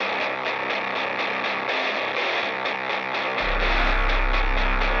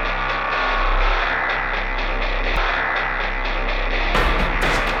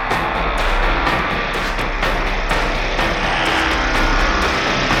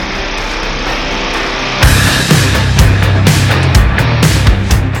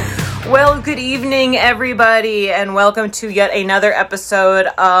Good evening, everybody, and welcome to yet another episode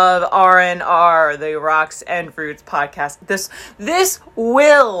of R&R, the Rocks and Fruits podcast. This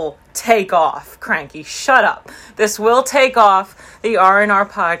will take off, Cranky. Shut up. This will take off, the R&R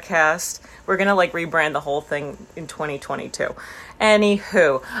podcast. We're going to rebrand the whole thing in 2022.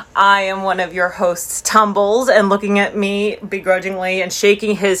 Anywho, I am one of your hosts, Tumbles, and looking at me begrudgingly and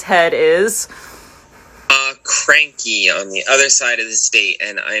shaking his head is... Cranky on the other side of the state,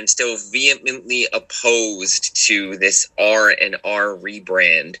 and I am still vehemently opposed to this R&R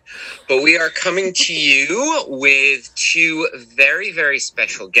rebrand. But we are coming to you with two very, very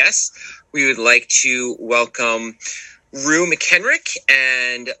special guests. We would like to welcome Rue McKenrick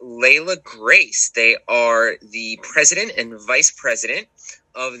and Layla Grace. They are the president and vice president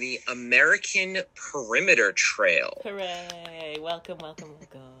of the American Perimeter Trail. Hooray! Welcome.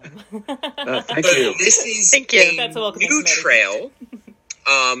 Thank you. This is a new trail.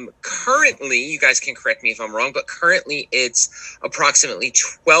 Currently, you guys can correct me if I'm wrong, but currently it's approximately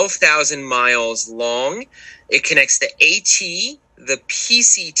 12,000 miles long. It connects the AT, the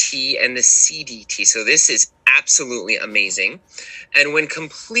PCT, and the CDT. So this is absolutely amazing. And when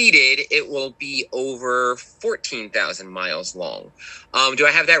completed, it will be over 14,000 miles long. Do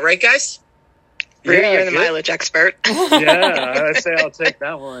I have that right, guys? Yeah, you're the mileage expert. Yeah, I say I'll take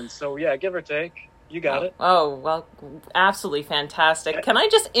that one. So yeah, give or take. You got it. Oh, well, absolutely fantastic. Can I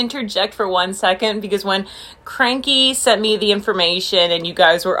just interject for 1 second? Because when Cranky sent me the information and you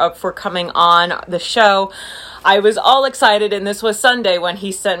guys were up for coming on the show, I was all excited, and this was Sunday when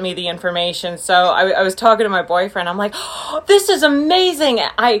he sent me the information. So I was talking to my boyfriend. I'm like, oh, this is amazing.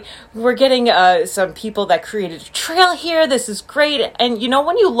 We're getting some people that created a trail here. This is great. And you know,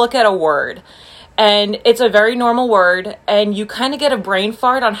 when you look at a word, and it's a very normal word, and you kind of get a brain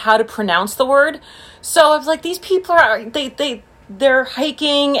fart on how to pronounce the word. So I was like, these people are, they're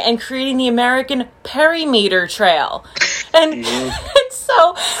hiking and creating the American Perimeter Trail. And,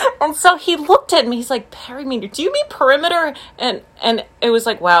 and so he looked at me, he's like, perimeter, do you mean perimeter? And it was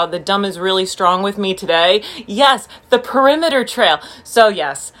like, wow, the dumb is really strong with me today. Yes, the Perimeter Trail. So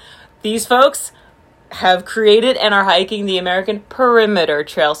yes, these folks have created and are hiking the American Perimeter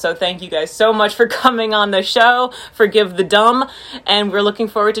Trail. So thank you guys so much for coming on the show. Forgive the dumb. And we're looking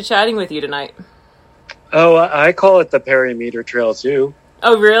forward to chatting with you tonight. Oh, I call it the Perimeter Trail too.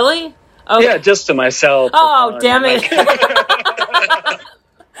 Oh, really? Okay. Yeah, just to myself. Oh, damn it.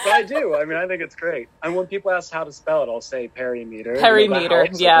 But I do. I mean, I think it's great. And when people ask how to spell it, I'll say perimeter. Perimeter,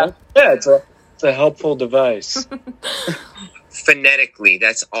 yeah. Yeah, it's a helpful device. Phonetically,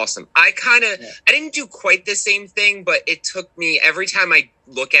 that's awesome. I didn't do quite the same thing, but it took me, every time I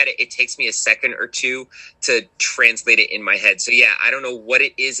look at it, it takes me a second or two to translate it in my head. So yeah, I don't know what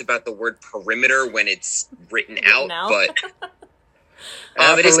it is about the word perimeter when it's written out, but...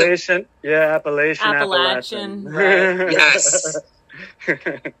 Appalachian. Appalachian. Right. Yes. All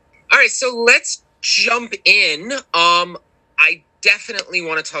right, so let's jump in. I definitely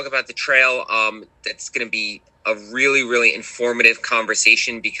want to talk about the trail. That's going to be a really, really informative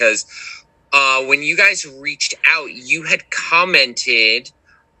conversation because when you guys reached out, you had commented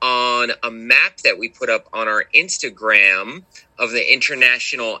on a map that we put up on our Instagram of the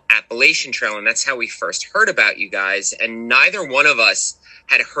International Appalachian Trail, and that's how we first heard about you guys. And neither one of us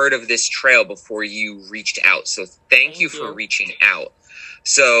had heard of this trail before you reached out. So thank you for reaching out.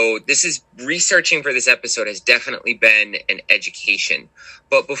 So this is researching for this episode has definitely been an education.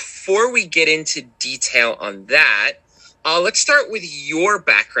 But before we get into detail on that, let's start with your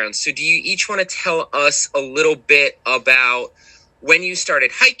background. So do you each want to tell us a little bit about when you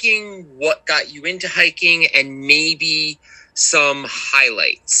started hiking, what got you into hiking, and maybe some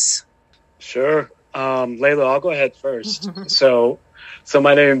highlights? Sure. Layla, I'll go ahead first. So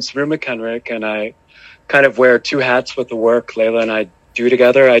my name's Rue McKenrick, and I kind of wear two hats with the work Layla and I do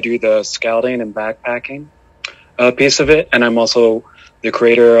together. I do the scouting and backpacking piece of it, and I'm also the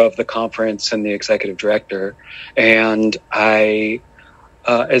creator of the conference and the executive director. And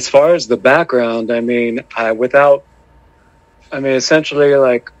as far as the background, essentially,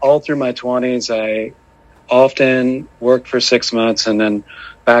 like all through my 20s, I often worked for 6 months and then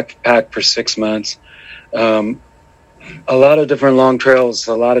backpacked for 6 months. A lot of different long trails,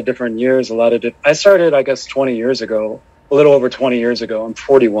 a lot of different years, I started, I guess, 20 years ago, a little over 20 years ago. I'm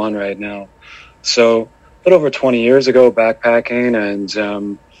 41 right now. So a little over 20 years ago backpacking,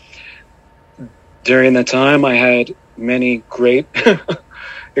 and during the time I had many great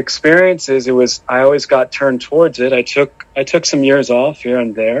experiences. I always got turned towards it. I took some years off here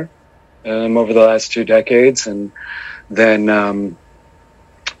and there over the last 2 decades, and then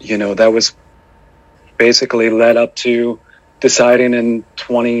that was basically led up to deciding in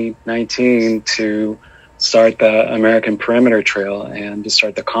 2019 to start the American Perimeter Trail and to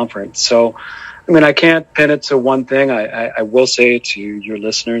start the conference. So, I mean, I can't pin it to one thing. I will say to your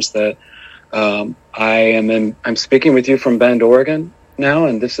listeners that I'm speaking with you from Bend, Oregon now,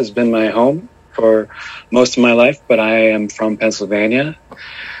 and this has been my home for most of my life, but I am from Pennsylvania,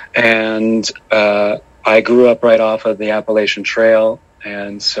 and I grew up right off of the Appalachian Trail,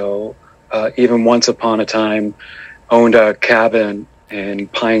 and so even once upon a time owned a cabin in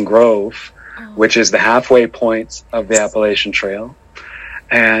Pine Grove, which is the halfway point of the Appalachian Trail.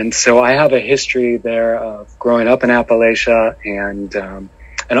 And so I have a history there of growing up in Appalachia and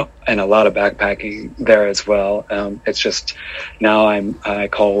a lot of backpacking there as well. It's just now I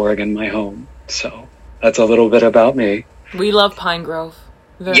call Oregon my home. So that's a little bit about me. We love Pine Grove.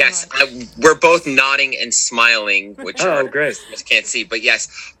 Yes, we're both nodding and smiling, which great. Just can't see. But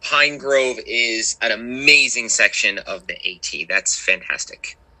yes, Pine Grove is an amazing section of the AT. That's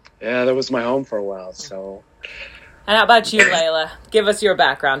fantastic. Yeah, that was my home for a while. So, and how about you, Layla? Give us your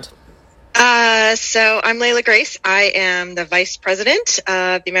background. So I'm Layla Grace. I am the vice president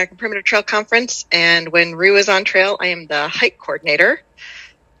of the American Perimeter Trail Conference, and when Rue is on trail, I am the hike coordinator.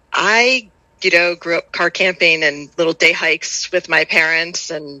 I grew up car camping and little day hikes with my parents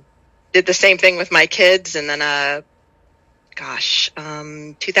and did the same thing with my kids. And then,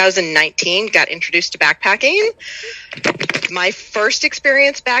 2019 got introduced to backpacking. My first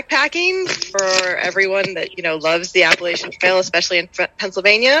experience backpacking, for everyone that, loves the Appalachian Trail, especially in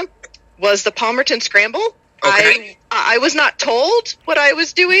Pennsylvania, was the Palmerton Scramble. Okay. I was not told what I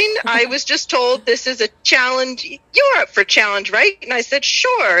was doing. I was just told this is a challenge. You're up for challenge, right? And I said,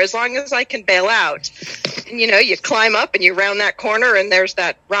 sure, as long as I can bail out. And, you climb up and you round that corner and there's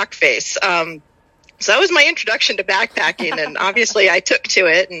that rock face. So that was my introduction to backpacking. And obviously I took to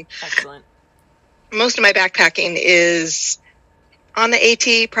it. And excellent. Most of my backpacking is on the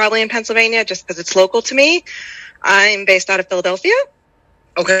AT, probably in Pennsylvania, just because it's local to me. I'm based out of Philadelphia.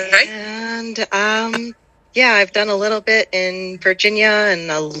 Okay. And, I've done a little bit in Virginia and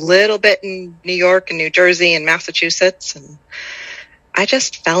a little bit in New York and New Jersey and Massachusetts. And I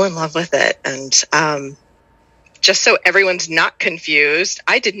just fell in love with it. And just so everyone's not confused,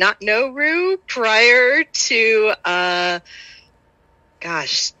 I did not know Rue prior to,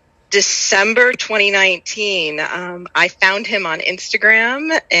 December 2019. I found him on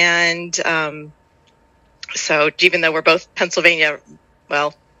Instagram. And so even though we're both Pennsylvania,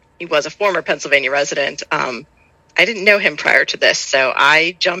 he was a former Pennsylvania resident. I didn't know him prior to this, so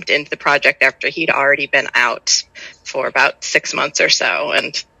I jumped into the project after he'd already been out for about 6 months or so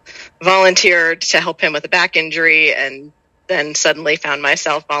and volunteered to help him with a back injury, and then suddenly found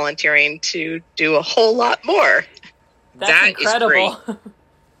myself volunteering to do a whole lot more. That's incredible. Is great.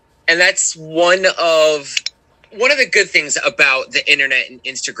 And that's one of the good things about the internet and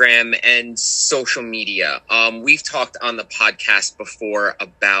Instagram and social media. We've talked on the podcast before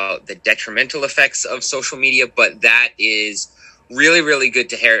about the detrimental effects of social media, but that is really, really good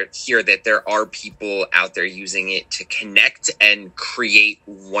to hear that there are people out there using it to connect and create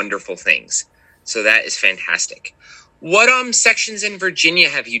wonderful things. So that is fantastic. What sections in Virginia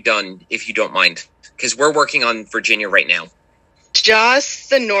have you done, if you don't mind? Because we're working on Virginia right now. Just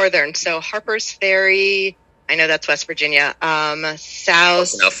the northern, so Harper's Ferry, I know that's West Virginia,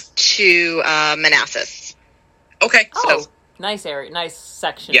 south to Manassas. Okay. Oh, nice area, nice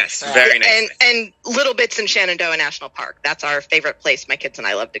section. Yes, very nice. And little bits in Shenandoah National Park. That's our favorite place my kids and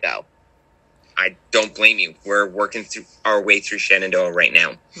I love to go. I don't blame you. We're working through our way through Shenandoah right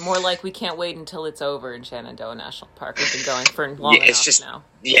now. More like we can't wait until it's over in Shenandoah National Park. We've been going for long enough now.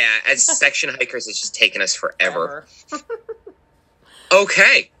 Yeah, as section hikers, it's just taken us forever.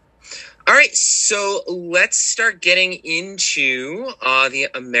 Okay. All right, so let's start getting into the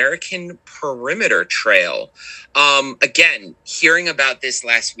American Perimeter Trail. Again, hearing about this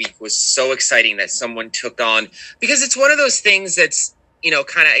last week was so exciting that someone took on, because it's one of those things that's,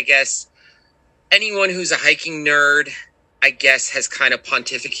 kind of, I guess, anyone who's a hiking nerd, I guess, has kind of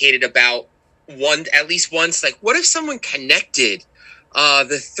pontificated about at least once, like, what if someone connected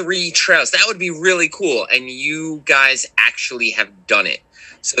the 3 trails? That would be really cool. And you guys actually have done it.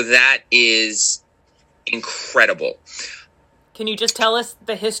 So that is incredible. Can you just tell us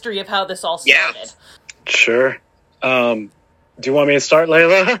the history of how this all started? Yeah. Sure. Do you want me to start,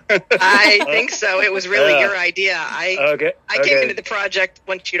 Layla? I think so. It was really your idea. I came Okay. into the project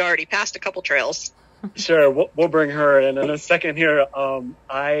once you'd already passed a couple trails. Sure. We'll bring her in a second here.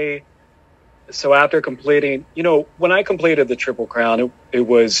 So after completing, when I completed the Triple Crown, it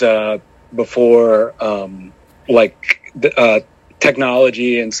was before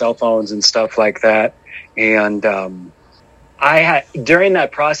technology and cell phones and stuff like that. And during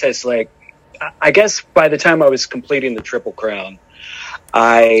that process, like, I guess by the time I was completing the Triple Crown,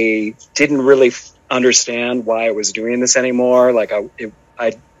 I didn't really understand why I was doing this anymore. Like I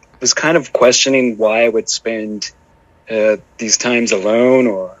was kind of questioning why I would spend these times alone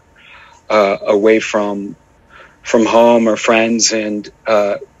or away from home or friends, and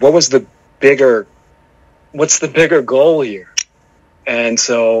what's the bigger goal here? And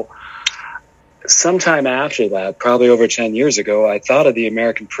so sometime after that, probably over 10 years ago, I thought of the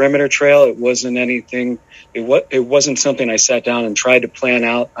American Perimeter Trail. It wasn't anything. It wasn't something I sat down and tried to plan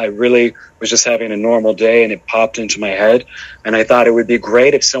out. I really was just having a normal day, and it popped into my head. And I thought it would be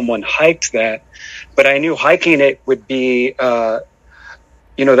great if someone hiked that. But I knew hiking it would be, that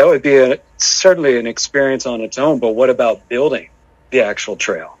would be certainly an experience on its own. But what about building the actual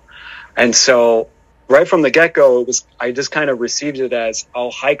trail? And so right from the get-go, I just kind of received it as,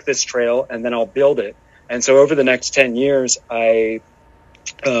 I'll hike this trail and then I'll build it. And so over the next 10 years, I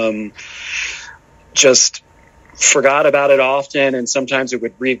just forgot about it often, and sometimes it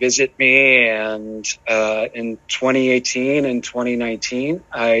would revisit me. And in 2018 and 2019,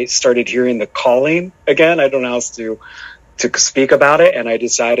 I started hearing the calling again. I don't know how else to speak about it, and I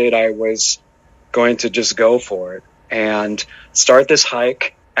decided I was going to just go for it and start this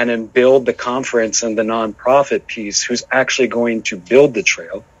hike, and then build the conference and the nonprofit piece who's actually going to build the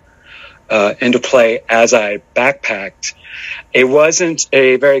trail into play as I backpacked. It wasn't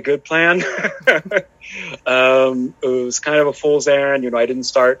a very good plan. It was kind of a fool's errand. I didn't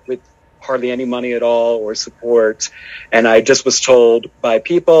start with hardly any money at all or support. And I just was told by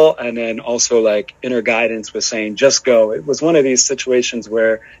people, and then also like inner guidance was saying, just go. It was one of these situations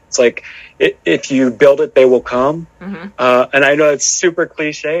where it's like, if you build it, they will come. Mm-hmm. And I know it's super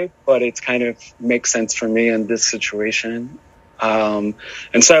cliche, but it's kind of makes sense for me in this situation. And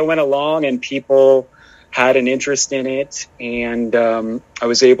so I went along, and people had an interest in it, and I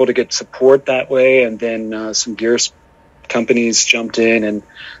was able to get support that way. And then some gear companies jumped in and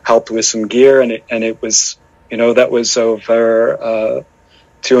helped with some gear, and it was, that was over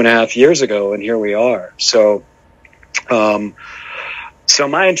 2.5 years ago, and here we are. So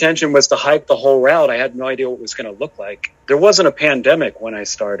my intention was to hike the whole route. I had no idea what it was going to look like. There wasn't a pandemic when I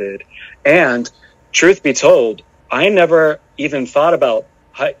started, and truth be told, I never even thought about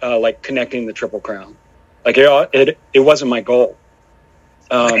like connecting the Triple Crown. Like it wasn't my goal.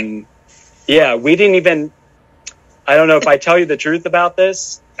 Yeah, we didn't even. I don't know if I tell you the truth about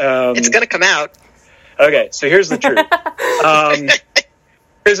this. It's going to come out. Okay, so here's the truth.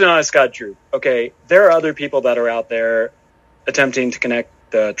 Here's an honest God truth. Okay, there are other people that are out there attempting to connect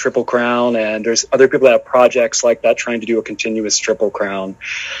the Triple Crown, and there's other people that have projects like that trying to do a continuous Triple Crown,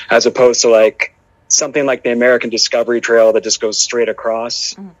 as opposed to like something like the American Discovery Trail that just goes straight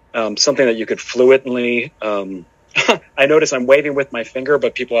across, something that you could fluently... I notice I'm waving with my finger,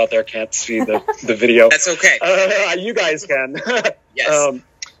 but people out there can't see the video. That's okay. You guys can. Yes.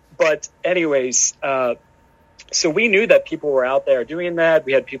 But anyways, so we knew that people were out there doing that.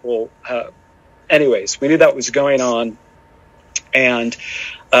 We had people... anyways, we knew that was going on. And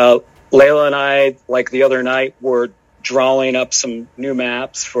Layla and I, like the other night, were drawing up some new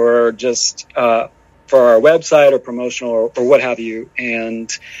maps for just... for our website or promotional or what have you. And...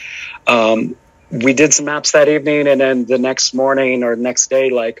 we did some maps that evening, and then the next morning or next day,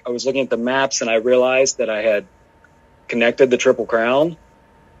 like I was looking at the maps and I realized that I had connected the Triple Crown.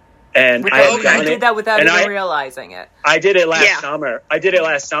 And I did that without even realizing it. I did it last summer. I did it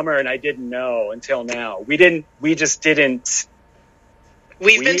last summer, and I didn't know until now. We just didn't.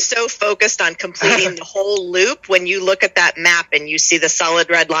 We've been so focused on completing the whole loop. When you look at that map and you see the solid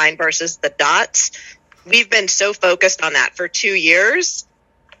red line versus the dots, we've been so focused on that for 2 years.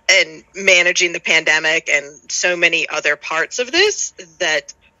 And managing the pandemic and so many other parts of this,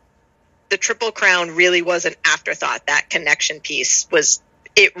 that the Triple Crown really was an afterthought. That connection piece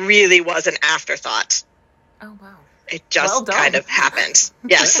really was an afterthought. Oh, wow. It just kind of happened.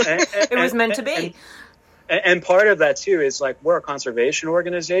 Yes. It was meant to be. And part of that too is like, we're a conservation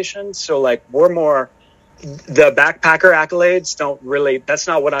organization. So like we're more, the backpacker accolades don't really, that's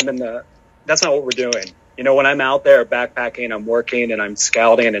not what we're doing. When I'm out there backpacking, I'm working and I'm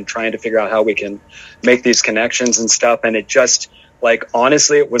scouting and trying to figure out how we can make these connections and stuff. And it just, like,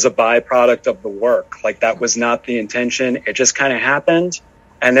 honestly, it was a byproduct of the work. Like, that was not the intention. It just kind of happened.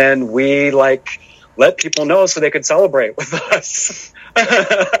 And then we, like, let people know so they could celebrate with us.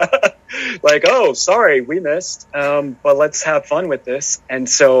 Like, oh, sorry, we missed. But let's have fun with this. And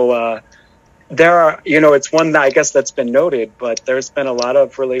so, there are, it's one that I guess that's been noted, but there's been a lot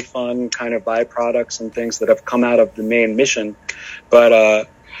of really fun kind of byproducts and things that have come out of the main mission. But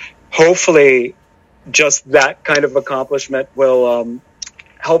hopefully just that kind of accomplishment will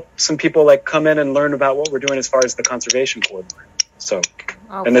help some people like come in and learn about what we're doing as far as the conservation coordinator. So,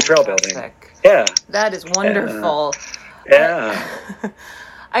 and the trail building. Yeah. That is wonderful. Yeah.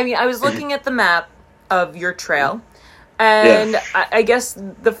 I mean, I was looking at the map of your trail, and I guess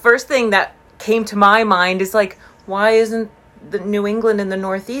the first thing that came to my mind is like, why isn't the New England and the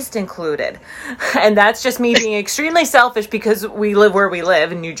Northeast included? And that's just me being extremely selfish because we live where we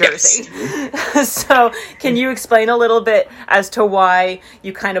live in New Jersey. Yes. So can you explain a little bit as to why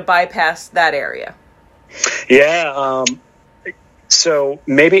you kind of bypassed that area? Yeah. So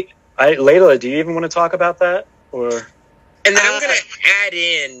maybe, Layla, do you even want to talk about that? Or? And then I'm going to add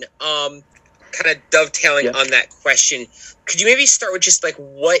in, kind of dovetailing on that question. Could you maybe start with just like,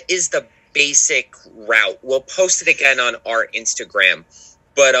 what is the basic route? We'll post it again on our Instagram,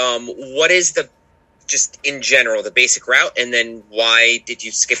 but what is the, just in general, the basic route, and then why did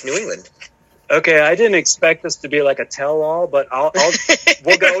you skip New England? Okay, I didn't expect this to be like a tell-all, but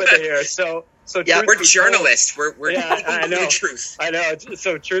we'll go with it here. So yeah, we're journalists. We're I know the truth. I know.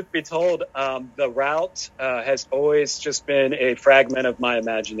 So truth be told, the route has always just been a fragment of my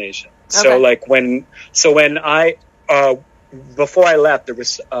imagination. Okay. So like when I before I left, there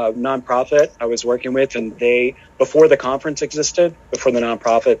was a nonprofit I was working with, and before the conference existed, before the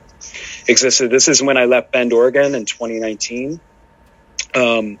nonprofit existed, this is when I left Bend, Oregon in 2019.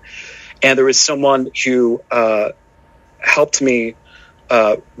 And there was someone who helped me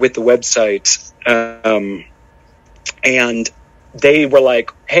with the website. And they were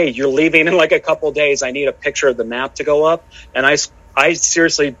like, hey, you're leaving in like a couple of days. I need a picture of the map to go up. And I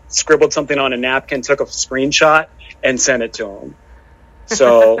seriously scribbled something on a napkin, took a screenshot, and sent it to them.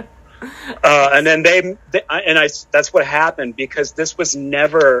 So, and then that's what happened, because this was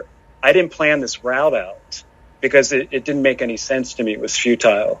never, I didn't plan this route out because it didn't make any sense to me. It was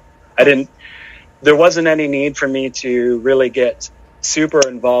futile. There wasn't any need for me to really get super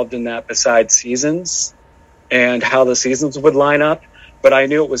involved in that besides seasons and how the seasons would line up. But I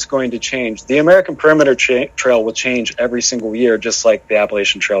knew it was going to change. The American Perimeter Trail will change every single year, just like the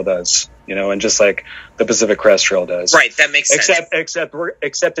Appalachian Trail does, and just like the Pacific Crest Trail does. Right, that makes sense.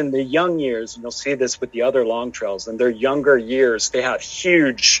 Except in the young years, and you'll see this with the other long trails, in their younger years, they have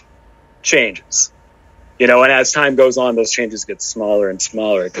huge changes. And as time goes on, those changes get smaller and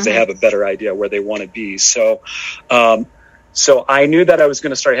smaller because they have a better idea where they want to be. So I knew that I was going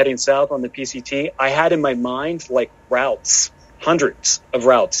to start heading south on the PCT. I had in my mind like routes, hundreds of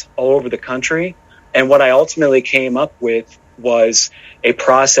routes all over the country. And what I ultimately came up with was a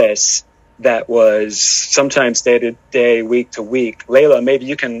process that was sometimes day to day, week to week. Layla, maybe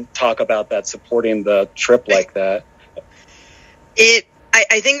you can talk about that, supporting the trip like that.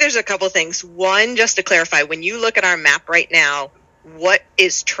 I think there's a couple things. One, just to clarify, when you look at our map right now, what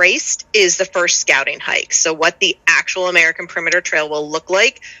is traced is the first scouting hike. So what the actual American Perimeter Trail will look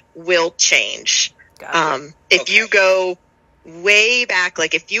like will change. If you go way back,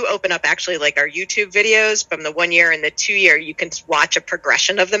 like if you open up actually like our YouTube videos from the 1 year and the 2 year, you can watch a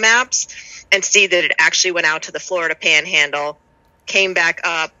progression of the maps and see that it actually went out to the Florida Panhandle, came back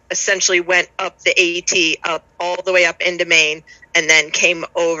up, essentially went up the AT, up all the way up into Maine, and then came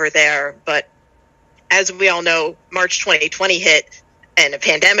over there. But as we all know, March 2020 hit and a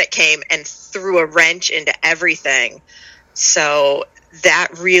pandemic came and threw a wrench into everything. So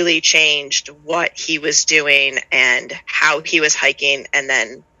that really changed what he was doing and how he was hiking, and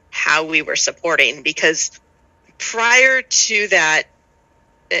then how we were supporting. Because prior to that,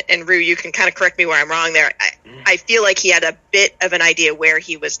 and Rue, you can kind of correct me where I'm wrong there, I feel like he had a bit of an idea where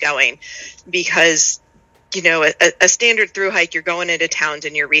he was going, because, a standard through hike, you're going into towns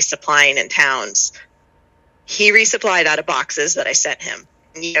and you're resupplying in towns. He resupplied out of boxes that I sent him.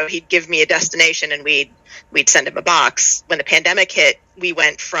 He'd give me a destination and we'd send him a box. When the pandemic hit, we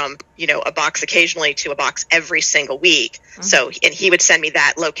went from, a box occasionally to a box every single week. Mm-hmm. So, and he would send me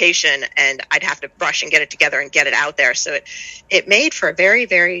that location and I'd have to rush and get it together and get it out there. So it made for a very,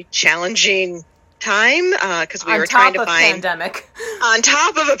 very challenging time, because we were trying to find on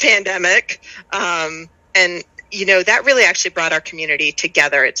top of a pandemic. And, that really actually brought our community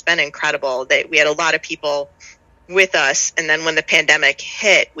together. It's been incredible that we had a lot of people with us. And then when the pandemic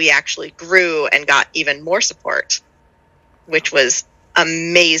hit, we actually grew and got even more support, which was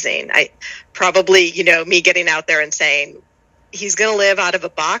amazing. I probably, me getting out there and saying, he's going to live out of a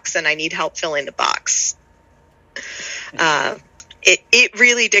box and I need help filling the box. It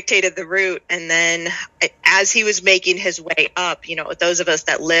really dictated the route. And then as he was making his way up, those of us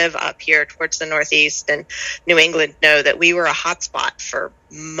that live up here towards the Northeast and New England know that we were a hot spot for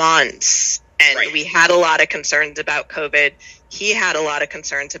months. And we had a lot of concerns about COVID. he had a lot of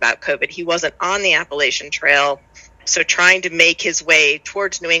concerns about COVID. He wasn't on the Appalachian Trail. So trying to make his way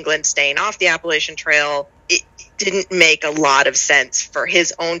towards New England, staying off the Appalachian Trail, it didn't make a lot of sense for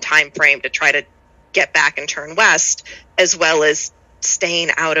his own time frame to try to get back and turn west, as well as staying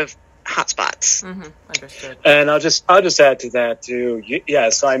out of hotspots. Understood. And I'll just add to that too.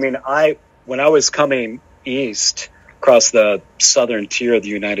 Yes, I mean, when I was coming east across the southern tier of the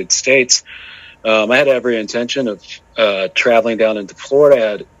United States, I had every intention of traveling down into Florida. I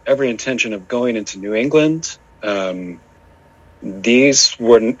had every intention of going into New England. These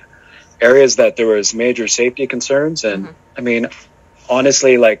were areas that there was major safety concerns, and I mean,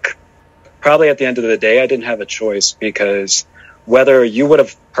 honestly, like, probably at the end of the day, I didn't have a choice, because whether you would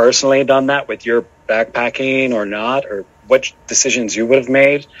have personally done that with your backpacking or not, or what decisions you would have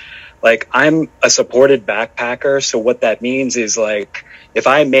made, like, I'm a supported backpacker. So what that means is, like, if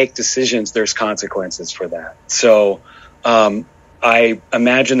I make decisions, there's consequences for that. So I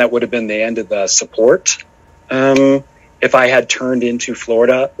imagine that would have been the end of the support if I had turned into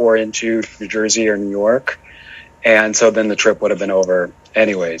Florida or into New Jersey or New York. And so then the trip would have been over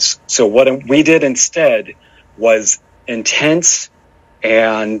anyways. So what we did instead was intense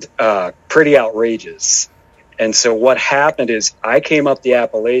and pretty outrageous. And so what happened is I came up the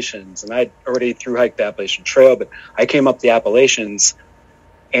Appalachians, and I'd already thru-hiked the Appalachian Trail, but I came up the Appalachians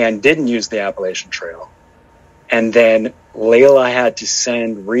and didn't use the Appalachian Trail. And then Layla had to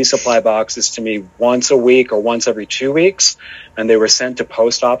send resupply boxes to me once a week or once every 2 weeks. And they were sent to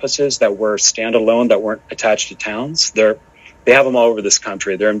post offices that were standalone, that weren't attached to towns. They have them all over this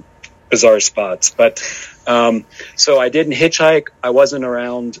country. They're in bizarre spots. But so I didn't hitchhike. I wasn't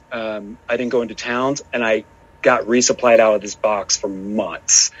around. I didn't go into towns. And I got resupplied out of this box for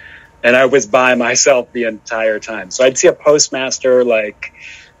months. And I was by myself the entire time. So I'd see a postmaster like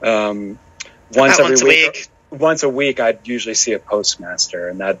once a week. Once a week, I'd usually see a postmaster,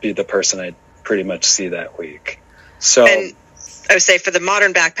 and that'd be the person I'd pretty much see that week. So, and I would say for the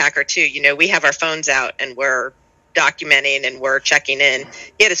modern backpacker too, you know, we have our phones out and we're documenting and we're checking in.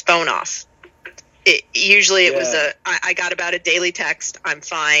 He had his phone off. It was I got about a daily text, I'm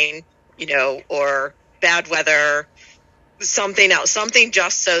fine, you know, or bad weather, something else, something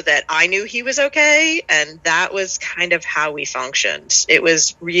just so that I knew he was okay. And that was kind of how we functioned. It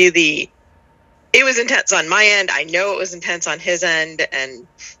was intense on my end. I know it was intense on his end, and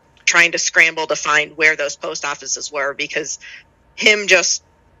trying to scramble to find where those post offices were, because him just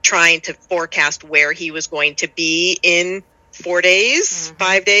trying to forecast where he was going to be in 4 days,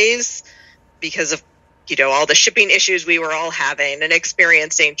 5 days, because of, you know, all the shipping issues we were all having and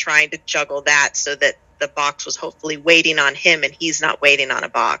experiencing, trying to juggle that so that the box was hopefully waiting on him and he's not waiting on a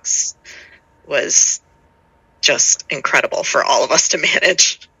box, was just incredible for all of us to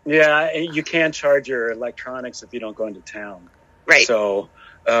manage. Yeah, you can't charge your electronics if you don't go into town. Right. So,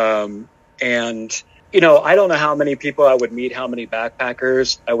 and, you know, I don't know how many people I would meet, how many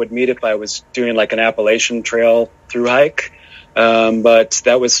backpackers I would meet if I was doing like an Appalachian Trail thru hike. But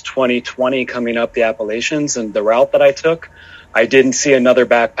that was 2020 coming up the Appalachians, and the route that I took, I didn't see another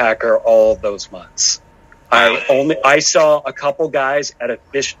backpacker all those months. I saw a couple guys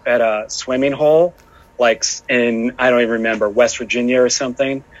at a swimming hole, like in, I don't even remember, West Virginia or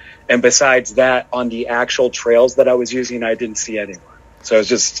something. And besides that, on the actual trails that I was using, I didn't see anyone. So it was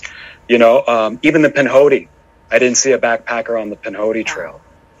just, you know, even the Pinhoti, I didn't see a backpacker on the Pinhoti Trail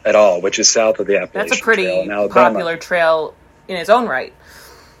at all, which is south of the Appalachian Trail. That's a pretty popular trail in its own right.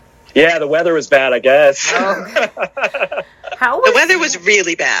 Yeah, the weather was bad, I guess. Oh. The weather was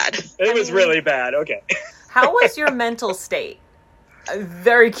really bad. It was really bad, okay. How was your mental state? I'm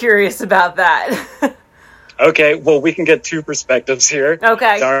very curious about that. Okay, well, we can get two perspectives here.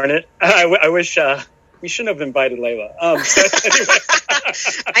 Okay. Darn it. I wish we shouldn't have invited Layla.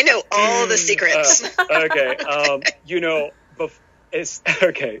 I know all the secrets. Okay. You know, it's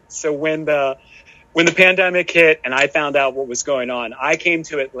okay. So when the pandemic hit and I found out what was going on, I came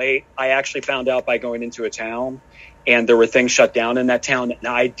to it late. I actually found out by going into a town, and there were things shut down in that town, and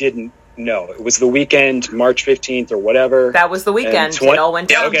I didn't know. It was the weekend, March 15th or whatever. That was the weekend. It all went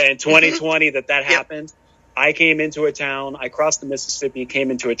down. Okay, in 2020 that happened. I came into a town. I crossed the Mississippi, came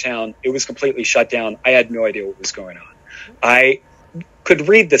into a town. It was completely shut down. I had no idea what was going on. I could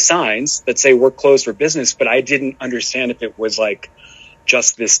read the signs that say we're closed for business, but I didn't understand if it was like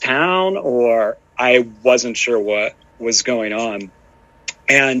just this town, or I wasn't sure what was going on.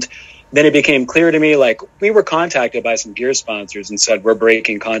 And then it became clear to me, like, we were contacted by some gear sponsors and said, we're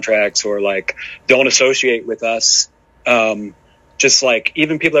breaking contracts, or like, don't associate with us. Just like,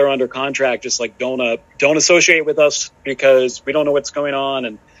 even people that are under contract, just like, don't associate with us because we don't know what's going on.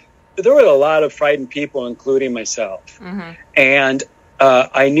 And there were a lot of frightened people, including myself. And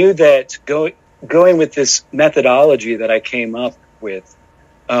I knew that going with this methodology that I came up with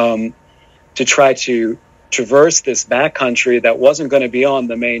to try to traverse this backcountry that wasn't going to be on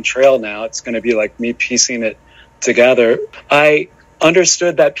the main trail now, it's going to be like me piecing it together. I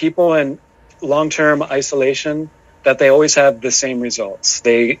understood that people in long-term isolation, that they always have the same results.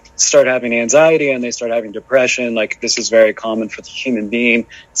 They start having anxiety and they start having depression. Like, this is very common for the human being.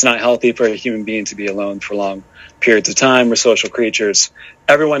 It's not healthy for a human being to be alone for long periods of time. We're social creatures.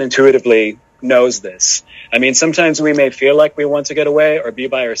 Everyone intuitively knows this. I mean, sometimes we may feel like we want to get away or be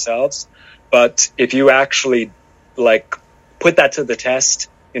by ourselves, but if you actually like put that to the test,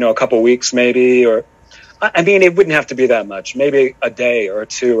 a couple weeks maybe, or I mean, it wouldn't have to be that much, maybe a day or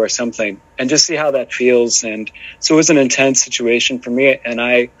two or something, and just see how that feels. And so it was an intense situation for me, and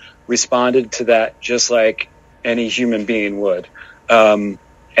I responded to that just like any human being would. And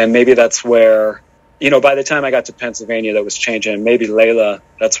maybe that's where, by the time I got to Pennsylvania, that was changing. Maybe Layla,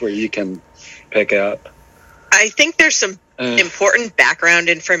 that's where you can pick up. I think there's some important background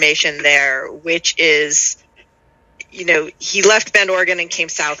information there, which is, he left Bend, Oregon and came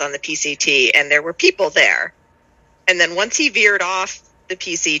south on the PCT, and there were people there. And then once he veered off the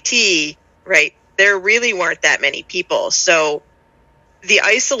PCT, right, there really weren't that many people. So the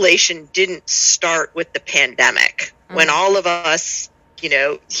isolation didn't start with the pandemic. When all of us,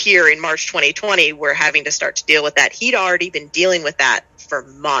 here in March 2020, were having to start to deal with that. He'd already been dealing with that for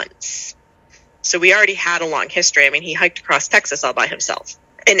months. So we already had a long history. I mean, he hiked across Texas all by himself.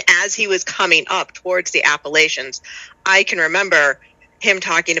 And as he was coming up towards the Appalachians, I can remember him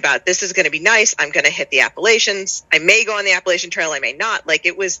talking about, this is going to be nice. I'm going to hit the Appalachians. I may go on the Appalachian Trail. I may not. Like,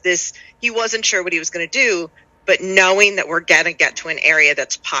 it was this, he wasn't sure what he was going to do, but knowing that we're going to get to an area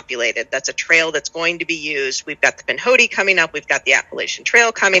that's populated, that's a trail that's going to be used. We've got the Pinhoti coming up. We've got the Appalachian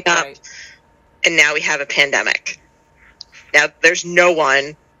Trail coming up. Right. And now we have a pandemic. Now there's no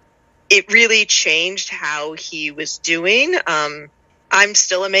one. It really changed how he was doing. I'm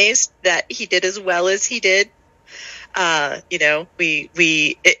still amazed that he did as well as he did. As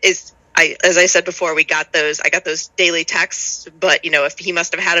I said before, I got those daily texts, but if he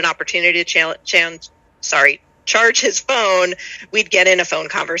must have had an opportunity to charge his phone, we'd get in a phone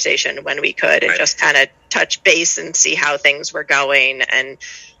conversation when we could and just kind of touch base and see how things were going. And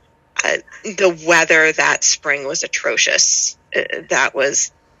the weather that spring was atrocious. That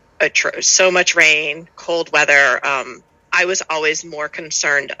was so much rain, cold weather. I was always more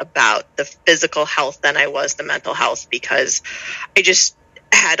concerned about the physical health than I was the mental health, because I just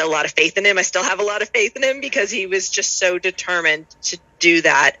had a lot of faith in him. I still have a lot of faith in him because he was just so determined to do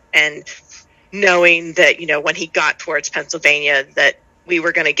that. And knowing that, when he got towards Pennsylvania, that we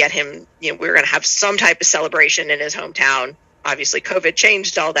were going to get him, we were going to have some type of celebration in his hometown. Obviously, COVID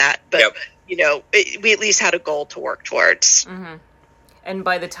changed all that, but, we at least had a goal to work towards. Mm-hmm. And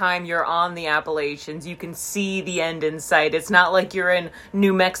by the time you're on the Appalachians, you can see the end in sight. It's not like you're in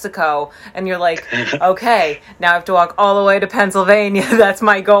New Mexico and you're like, okay, now I have to walk all the way to Pennsylvania. That's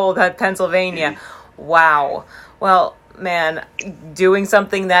my goal, that Pennsylvania. Wow. Well, man, doing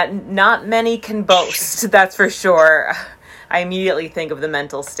something that not many can boast, that's for sure. I immediately think of the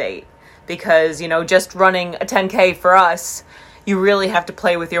mental state because, just running a 10K for us, you really have to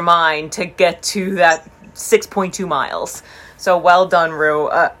play with your mind to get to that 6.2 miles. So well done, Rue,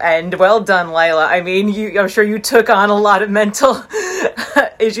 and well done, Layla. I mean, I'm sure you took on a lot of mental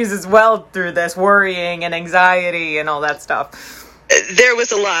issues as well through this, worrying and anxiety and all that stuff. There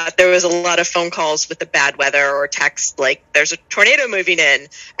was a lot. There was a lot of phone calls with the bad weather or text like, there's a tornado moving in,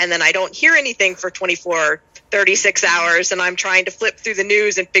 and then I don't hear anything for 24, 36 hours, and I'm trying to flip through the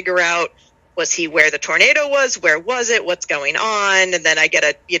news and figure out, was he where the tornado was? Where was it? What's going on? And then I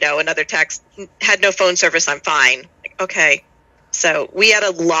get another text, had no phone service, I'm fine. Like, okay. So we had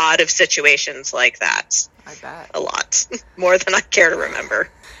a lot of situations like that. I bet. A lot. More than I care to remember.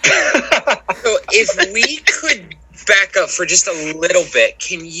 So if we could back up for just a little bit,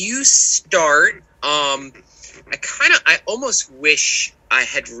 can you start, I almost wish I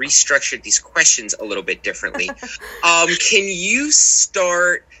had restructured these questions a little bit differently. Can you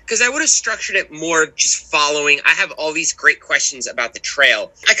start, because I would have structured it more just following, I have all these great questions about the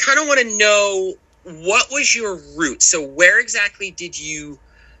trail. I kind of want to know, what was your route? So where exactly did you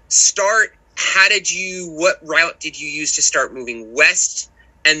start? What route did you use to start moving west?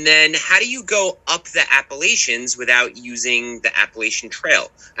 And then how do you go up the Appalachians without using the Appalachian Trail?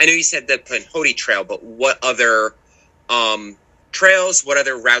 I know you said the Pinhoti Trail, but what other trails, what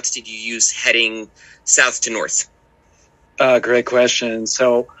other routes did you use heading south to north? Great question.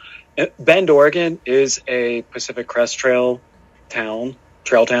 So Bend, Oregon is a Pacific Crest Trail town.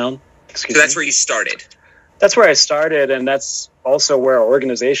 Trail Town. So that's where you started. That's where I started, and that's also where our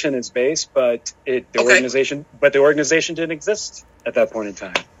organization is based. But the organization didn't exist at that point in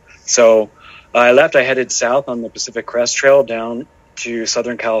time. So I left. I headed south on the Pacific Crest Trail down to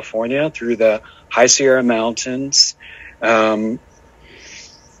Southern California through the High Sierra Mountains. I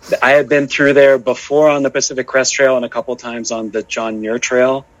had been through there before on the Pacific Crest Trail and a couple times on the John Muir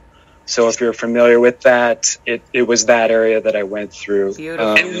Trail. So if you're familiar with that, it was that area that I went through.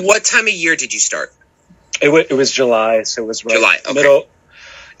 Beautiful. And what time of year did you start? It was July, so it was right July, okay.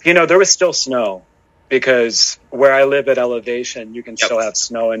 middle. There was still snow because where I live at elevation, you can still have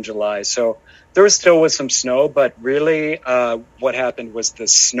snow in July. So there was some snow, but really what happened was the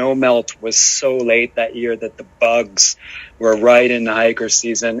snow melt was so late that year that the bugs were right in the hiker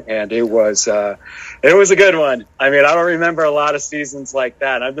season, and it was a good one. I mean, I don't remember a lot of seasons like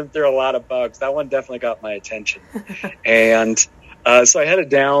that. I've been through a lot of bugs. That one definitely got my attention. And so I headed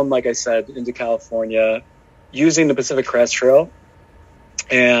down, like I said, into California using the Pacific Crest Trail.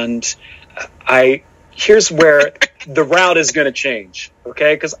 And here's where the route is going to change,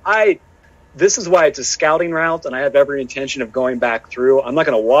 okay? Because this is why it's a scouting route, and I have every intention of going back through. I'm not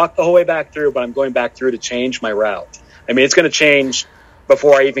going to walk the whole way back through, but I'm going back through to change my route. I mean, it's going to change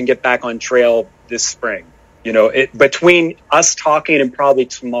before I even get back on trail this spring. Between us talking and probably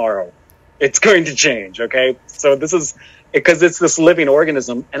tomorrow, it's going to change, okay? So this is because it's this living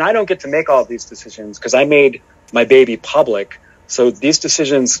organism, and I don't get to make all of these decisions because I made my baby public. So these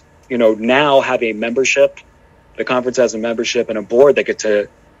decisions, now have a membership. The conference has a membership and a board that get to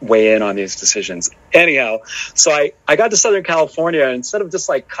weigh in on these decisions. Anyhow, so I got to Southern California. Instead of just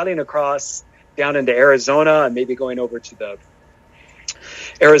like cutting across down into Arizona and maybe going over to the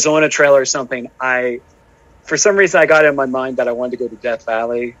Arizona Trail or something, for some reason I got in my mind that I wanted to go to Death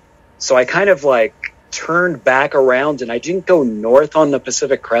Valley. So I kind of like turned back around, and I didn't go north on the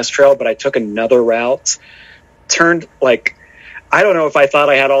Pacific Crest Trail, but I took another route, I don't know if I thought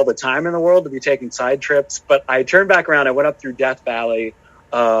I had all the time in the world to be taking side trips, but I turned back around. I went up through Death Valley.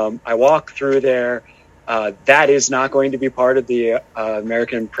 I walked through there. That is not going to be part of the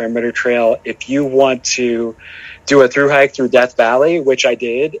American Perimeter Trail. If you want to do a through hike through Death Valley, which I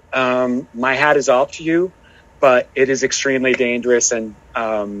did, my hat is off to you, but it is extremely dangerous, and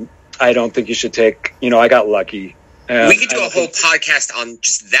I don't think you should take, I got lucky. We could do a whole podcast on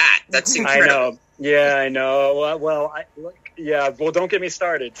just that. That's incredible. I know. Yeah, I know. Well, don't get me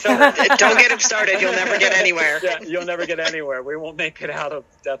started. So, don't get him started. You'll never get anywhere. Yeah, you'll never get anywhere. We won't make it out of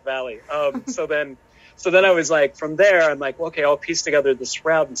Death Valley. So then I was like, from there, I'm like, okay, I'll piece together this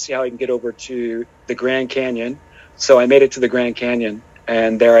route and see how I can get over to the Grand Canyon. So I made it to the Grand Canyon,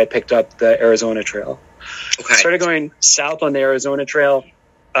 and there I picked up the Arizona Trail. Okay. Started going south on the Arizona Trail.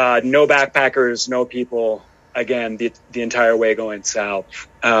 No backpackers, no people. Again, the entire way going south.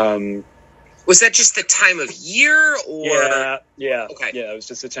 Was that just the time of year, or? Yeah. Okay. Yeah, it was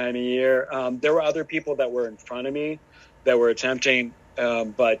just the time of year. There were other people that were in front of me that were attempting,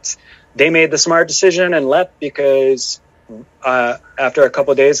 but they made the smart decision and left because after a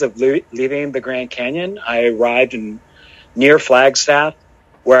couple of days of leaving the Grand Canyon, I arrived near Flagstaff,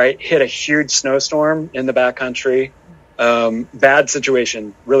 where I hit a huge snowstorm in the backcountry. Bad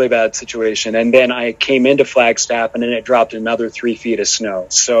situation, really bad situation. And then I came into Flagstaff, and then it dropped another 3 feet of snow.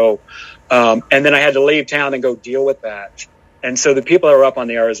 So, and then I had to leave town and go deal with that. And so the people that were up on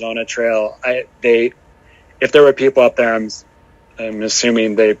the Arizona Trail, if there were people up there, I'm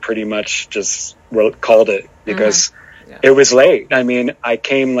assuming they pretty much just called it because it was late. I mean, I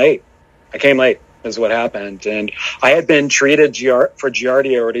came late is what happened. And I had been treated for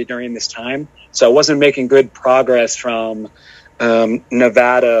Giardia already during this time. So I wasn't making good progress from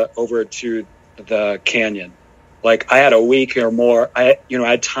Nevada over to the canyon. Like I had a week or more. I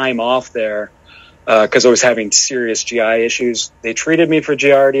had time off there because I was having serious GI issues. They treated me for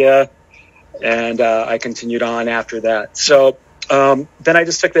Giardia, and I continued on after that. So then I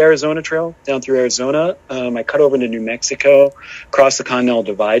just took the Arizona Trail down through Arizona. I cut over to New Mexico, crossed the Continental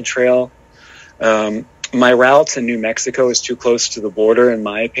Divide Trail. My route in New Mexico is too close to the border, in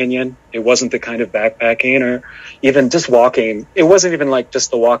my opinion. It wasn't the kind of backpacking or even just walking. It wasn't even like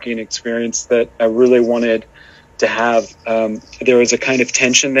just the walking experience that I really wanted to have. There was a kind of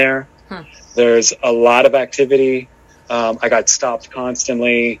tension there. There's a lot of activity. I got stopped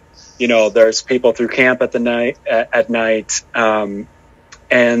constantly. There's people through camp at night.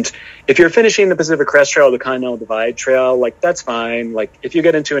 And if you're finishing the Pacific Crest Trail, the Continental Divide Trail, like that's fine. Like if you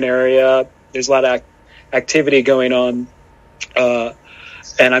get into an area, there's a lot of activity going on.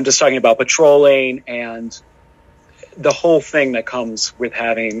 And I'm just talking about patrolling and the whole thing that comes with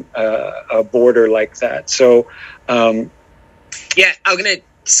having a border like that. So Yeah,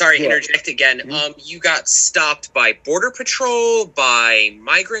 interject again. Mm-hmm. You got stopped by Border Patrol, by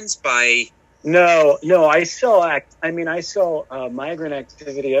migrants, by... No, I saw migrant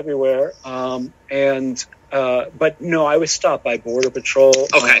activity everywhere. But no, I was stopped by Border Patrol.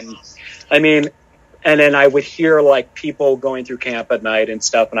 Okay. And then I would hear like people going through camp at night and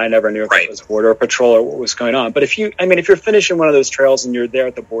stuff, and I never knew if Right. it was Border Patrol or what was going on. But if you're finishing one of those trails and you're there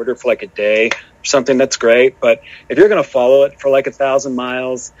at the border for like a day or something, that's great. But if you're going to follow it for like 1,000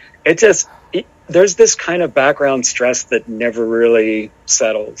 miles, there's this kind of background stress that never really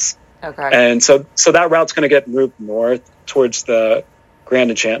settles. Okay. And so that route's going to get moved north towards the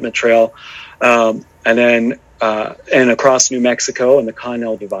Grand Enchantment Trail, and then and across New Mexico and the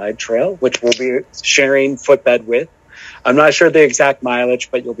Continental Divide Trail, which we'll be sharing footbed with. I'm not sure the exact mileage,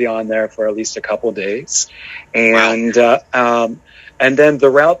 but you'll be on there for at least a couple days. And and then the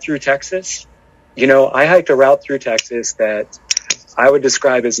route through Texas. I hiked a route through Texas that I would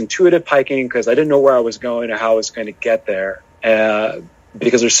describe as intuitive hiking because I didn't know where I was going or how I was going to get there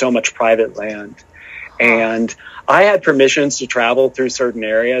because there's so much private land. And I had permissions to travel through certain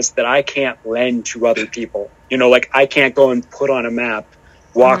areas that I can't lend to other people. Like I can't go and put on a map,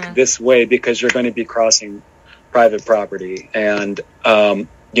 walk this way because you're going to be crossing private property. And, I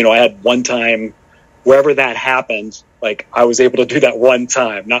had one time wherever that happened, like I was able to do that one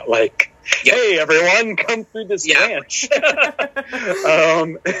time, not like, hey, everyone, come through this ranch.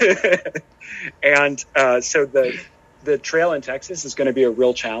 So the trail in Texas is going to be a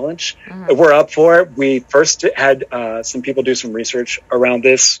real challenge. Mm-hmm. We're up for it. We first had some people do some research around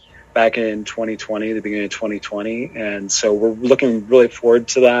this back in 2020, the beginning of 2020. And so we're looking really forward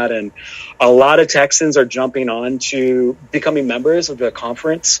to that. And a lot of Texans are jumping on to becoming members of the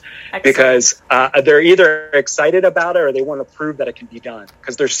conference. Excellent. Because they're either excited about it or they want to prove that it can be done.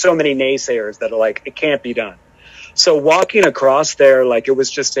 Because there's so many naysayers that are like, it can't be done. So walking across there, like it was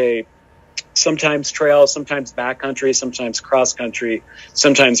just sometimes trail, sometimes backcountry, sometimes cross country,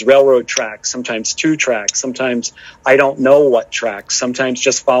 sometimes railroad tracks, sometimes 2 tracks, sometimes I don't know what tracks, sometimes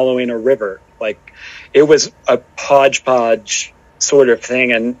just following a river. Like it was a hodgepodge sort of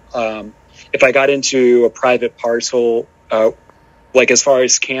thing. And if I got into a private parcel, like as far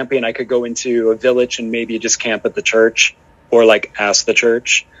as camping, I could go into a village and maybe just camp at the church or like ask the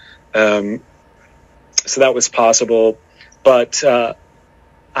church. So that was possible. But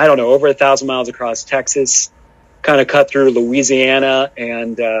I don't know, over 1,000 miles across Texas, kind of cut through Louisiana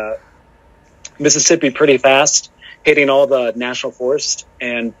and Mississippi pretty fast, hitting all the national forest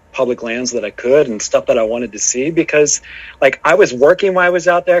and public lands that I could and stuff that I wanted to see because like I was working while I was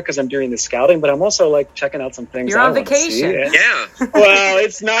out there because I'm doing the scouting, but I'm also like checking out some things. You're on vacation. Yeah. Well,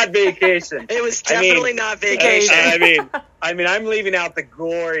 it's not vacation. It was definitely not vacation. I'm leaving out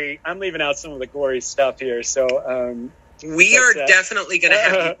I'm leaving out some of the gory stuff here. So, we are definitely going to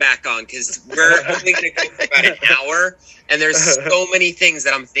have you back on because we're only going to go for about an hour, and there's so many things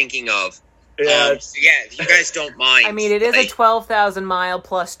that I'm thinking of. Yeah. If you guys don't mind. It is a 12,000 mile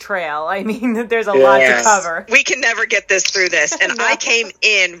plus trail. There's a lot to cover. We can never get through this. And I came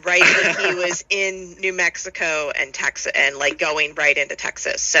in right when he was in New Mexico and Texas and like going right into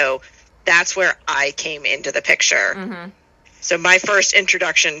Texas. So that's where I came into the picture. Mm-hmm. So my first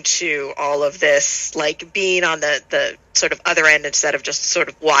introduction to all of this, like being on the sort of other end instead of just sort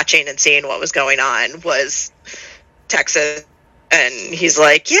of watching and seeing what was going on, was Texas. And he's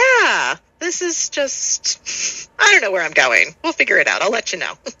like, yeah, this is just, I don't know where I'm going. We'll figure it out. I'll let you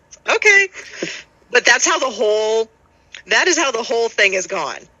know. Okay. But that is how the whole thing has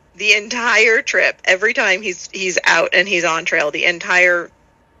gone. The entire trip, every time he's out and he's on trail, the entire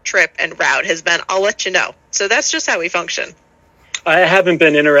trip and route has been, I'll let you know. So that's just how we function. I haven't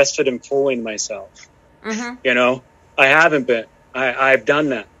been interested in fooling myself. Mm-hmm. I haven't been. I've done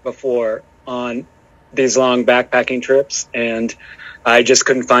that before on these long backpacking trips, and I just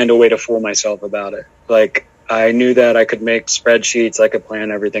couldn't find a way to fool myself about it. Like, I knew that I could make spreadsheets, I could plan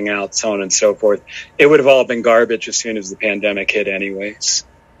everything out, so on and so forth. It would have all been garbage as soon as the pandemic hit anyways.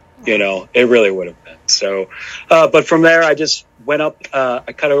 It really would have been. So, but from there, I just went up,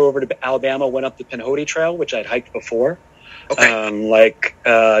 I cut over to Alabama, went up the Pinhoti Trail, which I'd hiked before. Okay.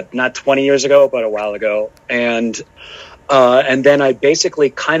 Not 20 years ago, but a while ago. And then I basically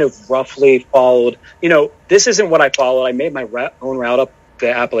kind of roughly followed, this isn't what I followed. I made my own route up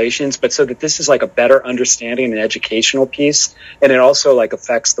the Appalachians, but so that this is like a better understanding and educational piece. And it also like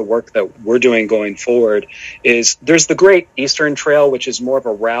affects the work that we're doing going forward is there's the Great Eastern Trail, which is more of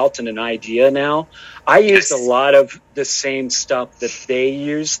a route and an idea now. I used a lot of the same stuff that they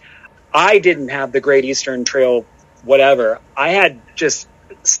use. I didn't have the Great Eastern Trail whatever. I had just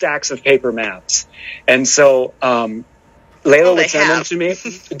stacks of paper maps. And so Layla would send them to me,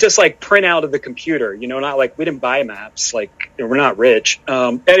 just like print out of the computer, you know, not like we didn't buy maps, like we're not rich.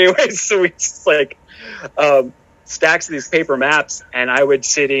 Anyways, so we just like stacks of these paper maps, and I would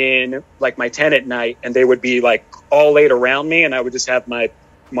sit in like my tent at night, and they would be like all laid around me, and I would just have my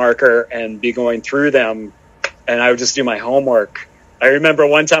marker and be going through them, and I would just do my homework. I remember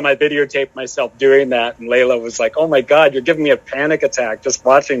one time I videotaped myself doing that, and Layla was like, "Oh my God, you're giving me a panic attack just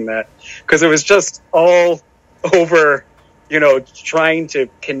watching that," because it was just all over, you know, trying to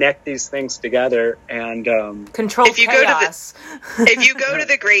connect these things together and control chaos. If you go to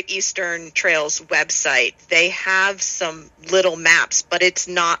the Great Eastern Trail's website, they have some little maps, but it's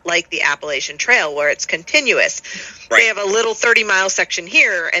not like the Appalachian Trail where it's continuous. Right. They have a little 30-mile section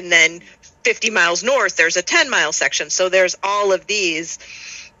here, and then 50 miles north, there's a 10-mile section. So there's all of these,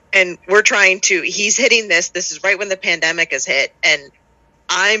 and we're trying to, he's hitting this. This is right when the pandemic is hit, and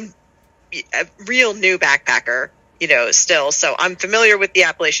I'm a real new backpacker, you know, still. So I'm familiar with the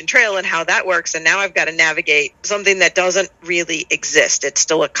Appalachian Trail and how that works. And now I've got to navigate something that doesn't really exist. It's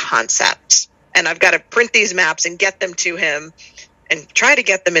still a concept. And I've got to print these maps and get them to him and try to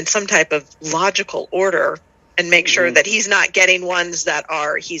get them in some type of logical order and make sure that he's not getting ones that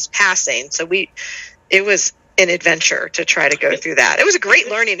he's passing. So it was an adventure to try to go through that. It was a great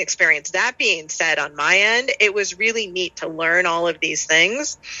learning experience. That being said, on my end, it was really neat to learn all of these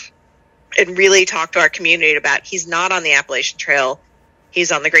things and really talk to our community about, he's not on the Appalachian Trail.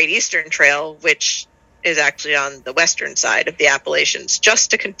 He's on the Great Eastern Trail, which is actually on the western side of the Appalachians,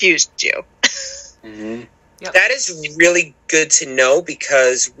 just to confuse you. Mm-hmm. Yep. That is really good to know,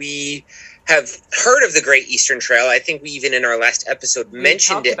 because we have heard of the Great Eastern Trail. I think we even in our last episode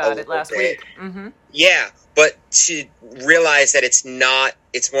mentioned it about it last week. Mm-hmm. Yeah, but to realize that it's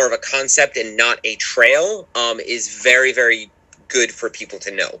more of a concept and not a trail is very, very good for people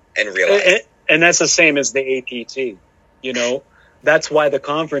to know and realize. And that's the same as the APT. You know, that's why the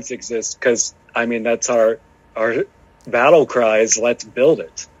conference exists, because, I mean, that's our battle cry is let's build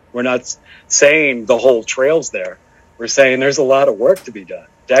it. We're not saying the whole trail's there. We're saying there's a lot of work to be done,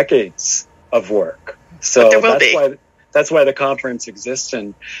 decades of work. So that's why the conference exists.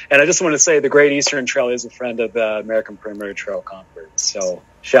 And I just want to say the Great Eastern Trail is a friend of the American Perimeter Trail Conference. So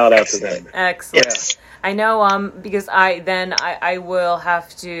shout out to them. Excellent. Yes. I know, because I will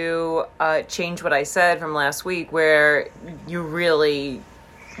have to change what I said from last week, where you really,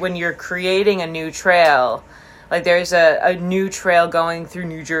 when you're creating a new trail, like there's a new trail going through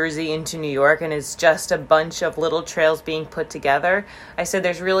New Jersey into New York, and it's just a bunch of little trails being put together. I said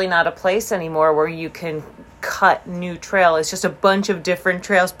there's really not a place anymore where you can cut new trail. It's just a bunch of different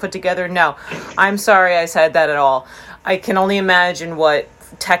trails put together. No, I'm sorry I said that at all. I can only imagine what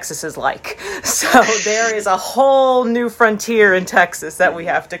Texas is like. So there is a whole new frontier in Texas that we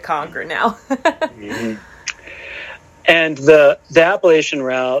have to conquer now. Mm-hmm. And the Appalachian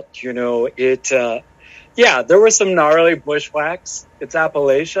route, you know, there were some gnarly bushwhacks. It's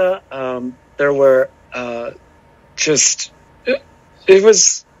Appalachia. There were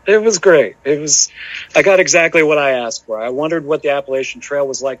it was great. I got exactly what I asked for. I wondered what the Appalachian Trail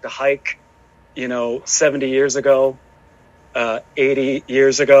was like to hike, you know, 70 years ago, 80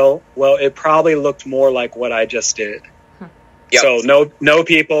 years ago. Well, it probably looked more like what I just did. Yep. So no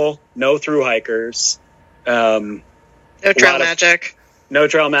people, no through hikers, no trail magic. No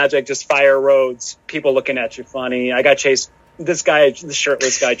trail magic, just fire roads, people looking at you funny. I got chased. This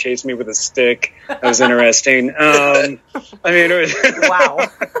shirtless guy chased me with a stick. That was interesting. I mean, it was wow.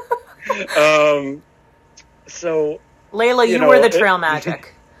 So, Layla, you were the trail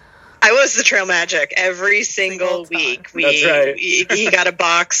magic. I was the trail magic every single week. That's right. He got a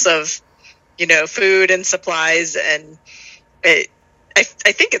box of, you know, food and supplies, and I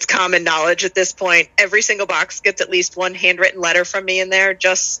think it's common knowledge at this point. Every single box gets at least one handwritten letter from me in there,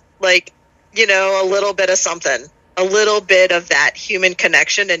 just like, you know, a little bit of something, a little bit of that human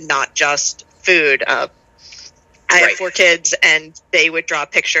connection and not just food. I have 4 kids, and they would draw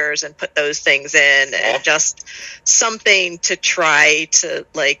pictures and put those things in, and just something to try to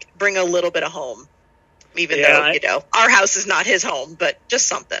like bring a little bit of home, even though, you know, our house is not his home, but just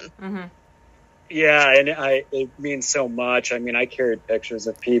something. Mm-hmm. Yeah, and it means so much. I mean, I carried pictures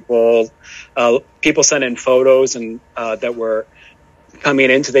of people sent in photos and that were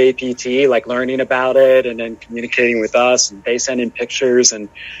coming into the APT, like learning about it and then communicating with us. And they sent in pictures, and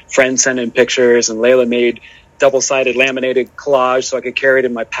friends sent in pictures. And Layla made double-sided laminated collage so I could carry it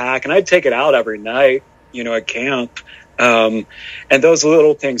in my pack. And I'd take it out every night, you know, at camp. And those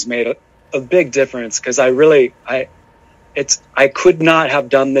little things made a big difference, because I could not have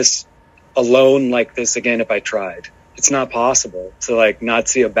done this alone like this again if I tried. It's not possible to like not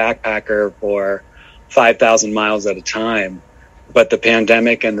see a backpacker for 5,000 miles at a time, but the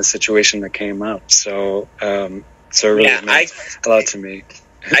pandemic and the situation that came up. So it really meant a lot to me.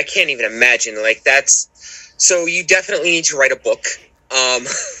 I can't even imagine. Like, so you definitely need to write a book.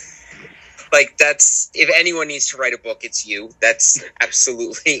 Like, if anyone needs to write a book, it's you. That's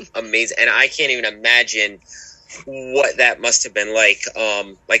absolutely amazing. And I can't even imagine what that must have been like.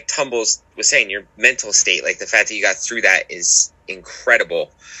 Like Tumbles was saying, your mental state, like the fact that you got through that is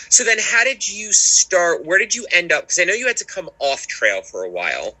incredible. So then how did you start? Where did you end up? Because I know you had to come off trail for a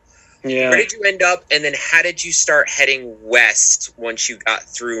while. Yeah. Where did you end up? And then how did you start heading west once you got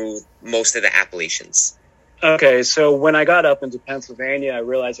through most of the Appalachians? Okay, so when I got up into Pennsylvania, I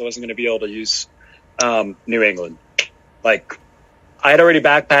realized I wasn't going to be able to use New England. Like, I had already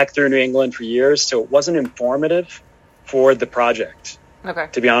backpacked through New England for years, so it wasn't informative for the project,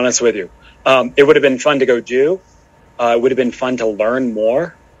 to be honest with you. It would have been fun to go do. It would have been fun to learn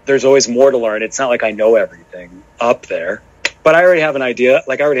more. There's always more to learn. It's not like I know everything up there. But I already have an idea.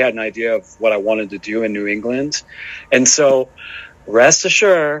 Like, I already had an idea of what I wanted to do in New England. And so, rest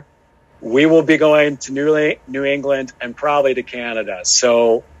assured, we will be going to New England and probably to Canada.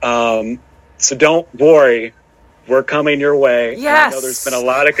 So don't worry. We're coming your way. Yes. I know there's been a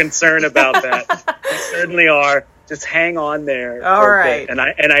lot of concern about that. We certainly are. Just hang on there. All right. And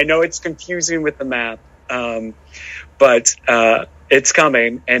I know it's confusing with the map, but it's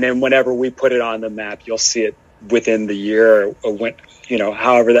coming. And then whenever we put it on the map, you'll see it within the year or when,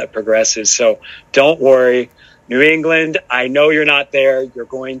 however that progresses. So don't worry. New England, I know you're not there. You're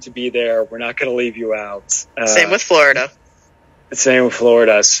going to be there. We're not going to leave you out. Same with Florida.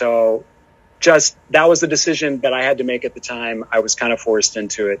 So that was the decision that I had to make at the time. I was kind of forced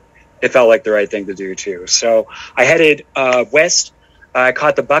into it. It felt like the right thing to do too. So I headed west. I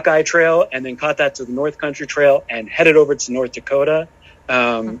caught the Buckeye Trail and then caught that to the North Country Trail and headed over to North Dakota,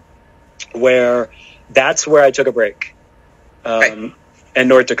 that's where I took a break, in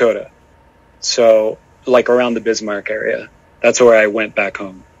North Dakota. So like around the Bismarck area, that's where I went back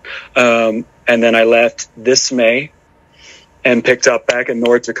home. And then I left this May and picked up back in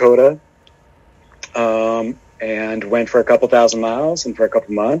North Dakota, and went for a couple thousand miles and for a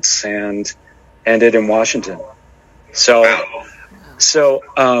couple months and ended in Washington. So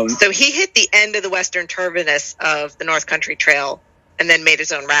he hit the end of the western terminus of the North Country Trail and then made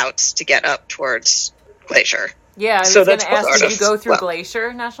his own routes to get up towards Glacier. Yeah, I was going to ask, did you go through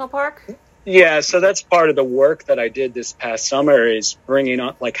Glacier National Park? Yeah, so that's part of the work that I did this past summer is bringing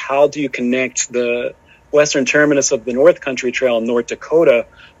on, like, how do you connect the western terminus of the North Country Trail in North Dakota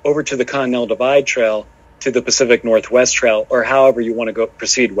over to the Continental Divide Trail to the Pacific Northwest Trail, or however you want to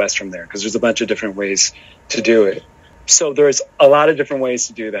proceed west from there, because there's a bunch of different ways to do it. So there's a lot of different ways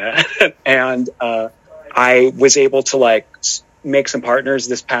to do that. And I was able to make some partners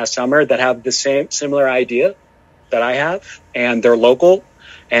this past summer that have the similar idea that I have, and they're local,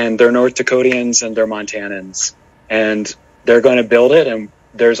 and they're North Dakotians and they're Montanans, and they're going to build it. And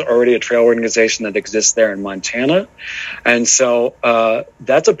there's already a trail organization that exists there in Montana. And so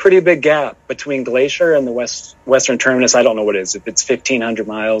that's a pretty big gap between Glacier and the western terminus. I don't know what it is, if it's 1,500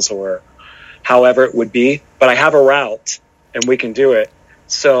 miles or however it would be, but I have a route and we can do it.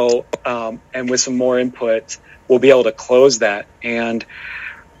 So, and with some more input, we'll be able to close that. And,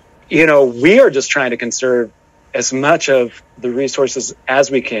 we are just trying to conserve as much of the resources as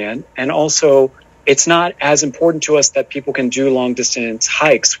we can. And also, it's not as important to us that people can do long distance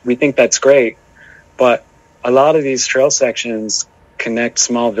hikes. We think that's great, but a lot of these trail sections connect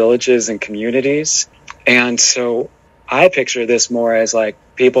small villages and communities. And so I picture this more as like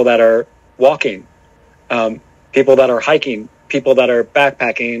people that are walking, people that are hiking, people that are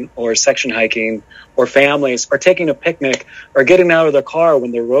backpacking or section hiking, or families, or taking a picnic, or getting out of their car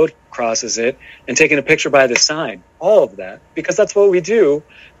when their road crosses it and taking a picture by the sign. All of that, because that's what we do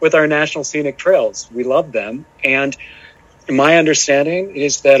with our national scenic trails. We love them. And my understanding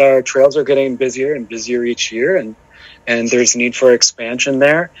is that our trails are getting busier and busier each year, and there's need for expansion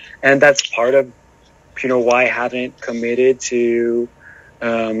there. And that's part of, why I haven't committed to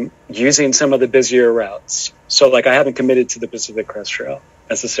using some of the busier routes. So I haven't committed to the Pacific Crest Trail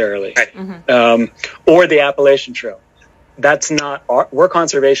necessarily, or the Appalachian Trail. That's not we're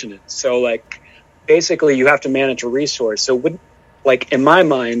conservationists. So basically you have to manage a resource. So in my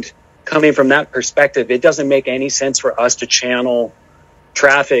mind, coming from that perspective, it doesn't make any sense for us to channel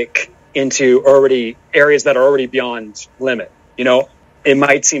traffic into areas that are already beyond limit. It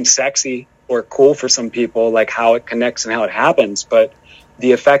might seem sexy or cool for some people, like how it connects and how it happens, but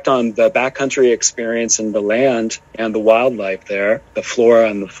the effect on the backcountry experience and the land and the wildlife there, the flora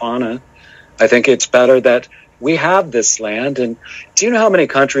and the fauna, I think it's better that we have this land. And do you know how many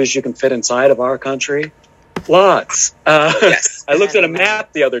countries you can fit inside of our country? Lots. Yes. I looked at a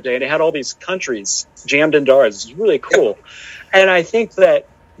map the other day and it had all these countries jammed into ours. It's really cool. Yep. And I think that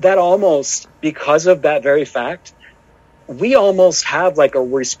almost, because of that very fact, we almost have like a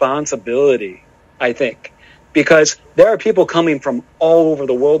responsibility, I think, because there are people coming from all over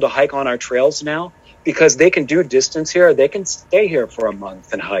the world to hike on our trails now because they can do distance here. They can stay here for a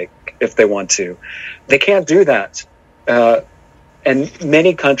month and hike if they want to. They can't do that. And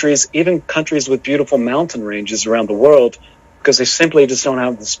many countries, even countries with beautiful mountain ranges around the world, because they simply just don't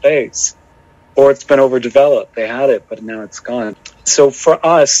have the space, or it's been overdeveloped. They had it, but now it's gone. So for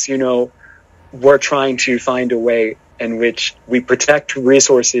us, we're trying to find a way in which we protect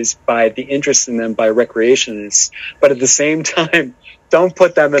resources by the interest in them by recreationists, but at the same time, don't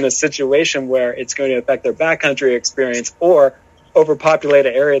put them in a situation where it's going to affect their backcountry experience or overpopulate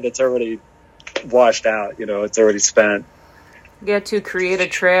an area that's already washed out. It's already spent. Get to create a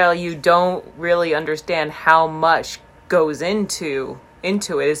trail, you don't really understand how much goes into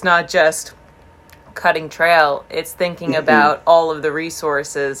it. It's not just cutting trail, it's thinking about all of the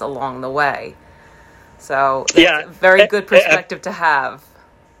resources along the way. So that's a very good perspective to have.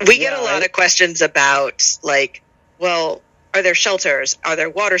 We get a lot of questions about, like, well, are there shelters? Are there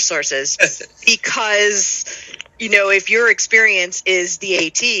water sources? Because, if your experience is the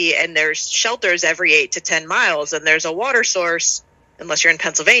AT and there's shelters every 8 to 10 miles and there's a water source, unless you're in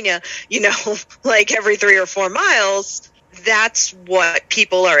Pennsylvania, like every 3 or 4 miles, that's what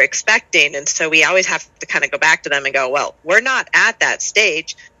people are expecting. And so we always have to kind of go back to them and go, well, we're not at that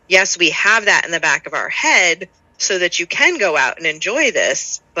stage. Yes, we have that in the back of our head so that you can go out and enjoy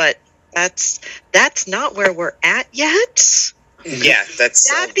this, but that's not where we're at yet. Yeah,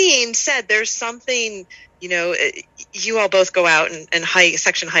 that being said, there's something, you all both go out and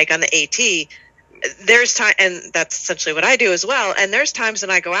section hike on the AT. There's time, and that's essentially what I do as well. And there's times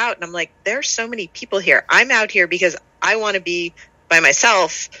when I go out and I'm like, there's so many people here. I'm out here because I want to be by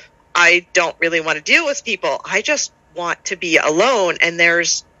myself. I don't really want to deal with people. I just want to be alone. And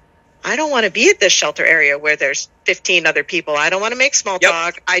I don't want to be at this shelter area where there's 15 other people. I don't want to make small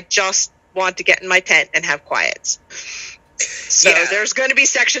talk. I just want to get in my tent and have quiet. So there's going to be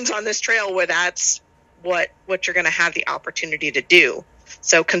sections on this trail where that's what you're going to have the opportunity to do.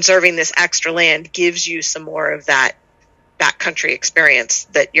 So conserving this extra land gives you some more of that backcountry experience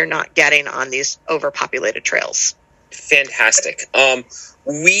that you're not getting on these overpopulated trails. Fantastic.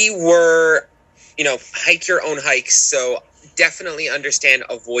 We were, hike your own hikes. So definitely understand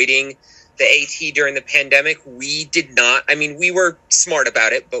avoiding the AT during the pandemic. We did not. I mean, we were smart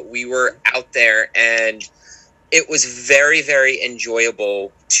about it, but we were out there and it was very, very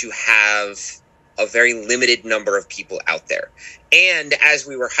enjoyable to have a very limited number of people out there. And as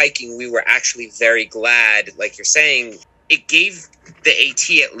we were hiking, we were actually very glad, like you're saying, it gave the AT,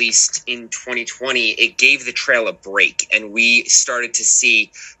 at least in 2020, it gave the trail a break. And we started to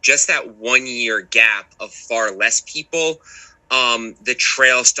see just that 1 year gap of far less people, the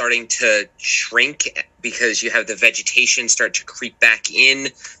trail starting to shrink because you have the vegetation start to creep back in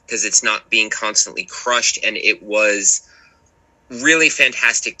because it's not being constantly crushed. And it was really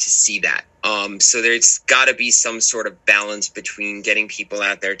fantastic to see that. So there's got to be some sort of balance between getting people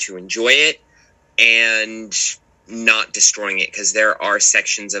out there to enjoy it and not destroying it, because there are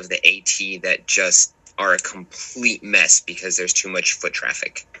sections of the AT that just are a complete mess because there's too much foot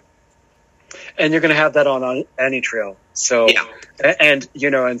traffic. And you're going to have that on any trail. So, and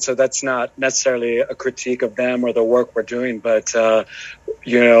so that's not necessarily a critique of them or the work we're doing, but,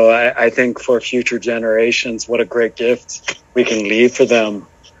 I think for future generations, what a great gift we can leave for them.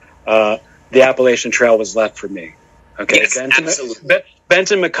 The Appalachian Trail was left for me. Okay. Yes, absolutely.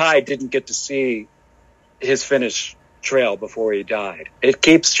 Benton MacKaye didn't get to see his finished trail before he died. It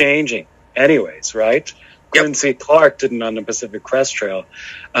keeps changing anyways, right? Quincy Clark didn't on the Pacific Crest Trail.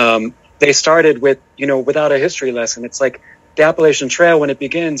 They started with, without a history lesson. It's like the Appalachian Trail, when it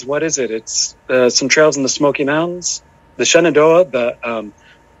begins, what is it? It's some trails in the Smoky Mountains. The Shenandoah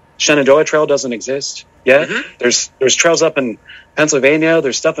Trail doesn't exist yet. Mm-hmm. There's trails up in Pennsylvania.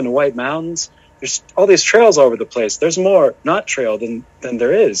 There's stuff in the White Mountains. There's all these trails all over the place. There's more not trail than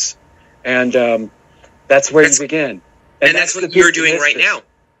there is. And that's where you begin. And that's what you're doing right now.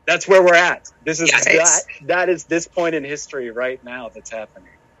 That's where we're at. This is that is this point in history right now that's happening.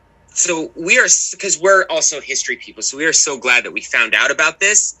 So because we're also history people, so we are so glad that we found out about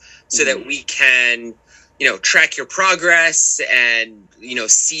this so that we can, track your progress and,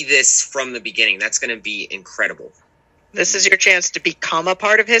 see this from the beginning. That's going to be incredible. This is your chance to become a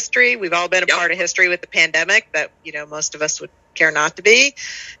part of history. We've all been a part of history with the pandemic that, most of us would care not to be.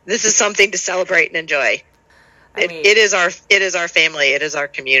 This is something to celebrate and enjoy. It is our family. It is our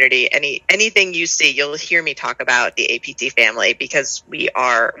community. Anything you see, you'll hear me talk about the APT family, because we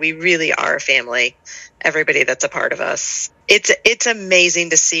really are a family. Everybody that's a part of us. It's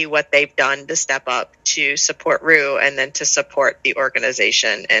amazing to see what they've done to step up to support Rue, and then to support the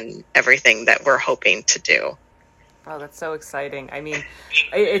organization and everything that we're hoping to do. Oh, that's so exciting. I mean,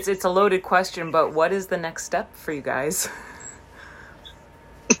 it's a loaded question, but what is the next step for you guys?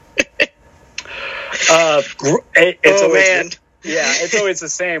 It's always the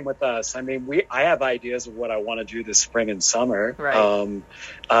same with us. I mean, I have ideas of what I want to do this spring and summer. Right.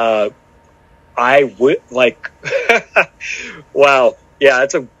 I would like, wow. Yeah,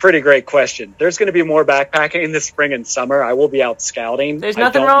 that's a pretty great question. There's going to be more backpacking in the spring and summer. I will be out scouting. There's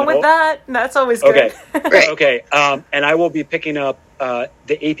nothing wrong with that. That's always good. Okay. Okay. And I will be picking up the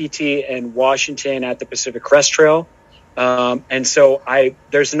APT in Washington at the Pacific Crest Trail. And so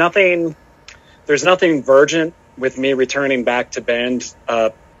there's nothing urgent with me returning back to Bend,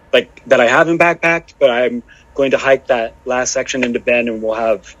 like that I haven't backpacked, but I'm going to hike that last section into Bend, and we'll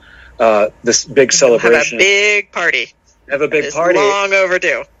have this big celebration. Have a big party. Long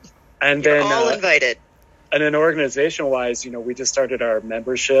overdue. And You're then all invited. And then organizational-wise, we just started our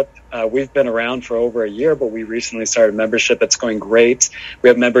membership. We've been around for over a year, but we recently started membership. It's going great. We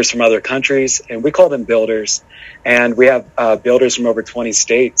have members from other countries, and we call them builders. And we have builders from over 20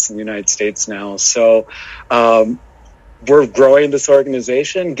 states in the United States now. So we're growing this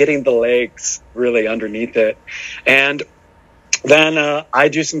organization, getting the legs really underneath it. And then I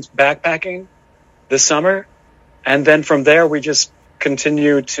do some backpacking this summer. And then from there, we just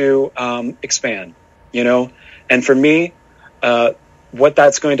continue to expand. And for me, what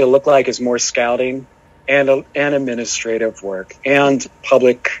that's going to look like is more scouting and administrative work and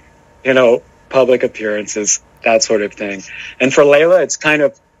public appearances, that sort of thing. And for Layla, it's kind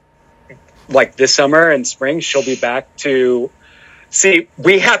of like this summer and spring, she'll be back to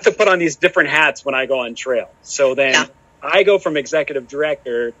we have to put on these different hats when I go on trail. So then I go from executive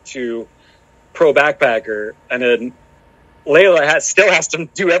director to pro backpacker, and then Layla still has to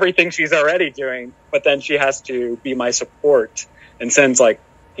do everything she's already doing, but then she has to be my support and sends my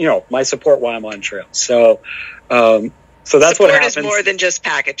support while I'm on trail. So that's support what happens. Support is more than just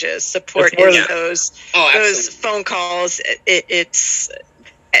packages. Support is those phone calls.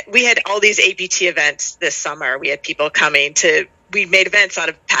 We had all these APT events this summer. We had people coming we made events out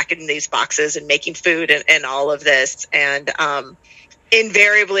of packing these boxes and making food and all of this. And,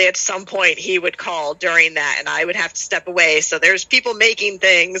 invariably at some point he would call during that, and I would have to step away. So there's people making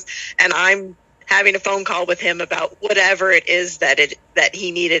things, and I'm having a phone call with him about whatever it is that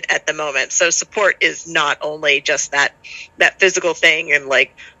he needed at the moment. So support is not only just that physical thing and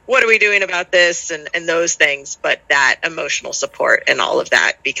like, what are we doing about this and those things, but that emotional support and all of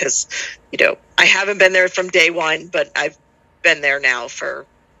that, because, I haven't been there from day one, but I've been there now for,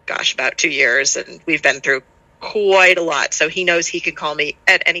 about 2 years, and we've been through quite a lot. So he knows he can call me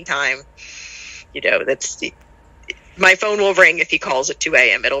at any time. My phone will ring if he calls at 2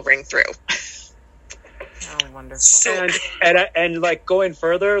 a.m. It'll ring through. Oh, wonderful. And like going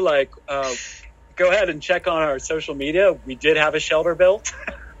further, go ahead and check on our social media. We did have a shelter built.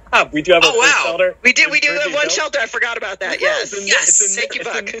 We do have a shelter. We do have one shelter. I forgot about that. Yes. Thank you,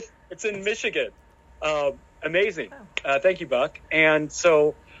 Buck. It's in Michigan. Amazing. Thank you, Buck. And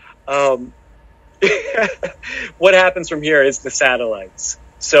so what happens from here is the satellites.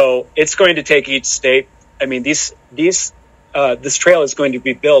 So it's going to take each state. I mean, this trail is going to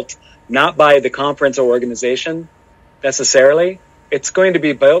be built not by the conference or organization necessarily. It's going to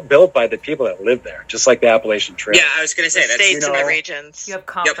be built by the people that live there, just like the Appalachian Trail. Yeah, I was going to say that. States and the regions. You have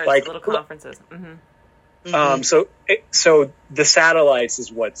little conferences. Mm-hmm. Mm-hmm. So the satellites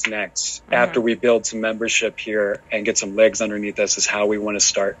is what's next. Mm-hmm. After we build some membership here and get some legs underneath us, is how we want to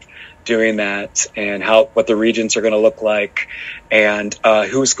start doing that, and what the regions are going to look like, and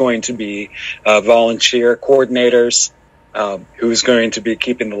who's going to be volunteer coordinators, who's going to be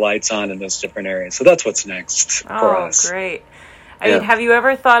keeping the lights on in those different areas. So that's what's next for us. Oh, great. I mean, have you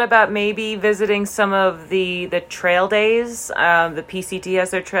ever thought about maybe visiting some of the trail days? The PCT has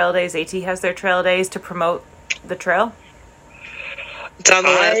their trail days, AT has their trail days to promote the trail? It's on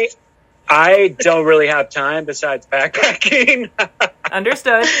the list. I don't really have time besides backpacking.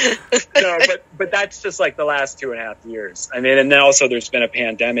 Understood. No, but that's just like the last 2.5 years. I mean, and then also there's been a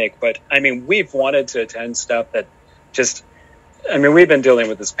pandemic, but I mean, we've wanted to attend stuff that we've been dealing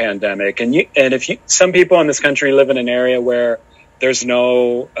with this pandemic, and some people in this country live in an area where there's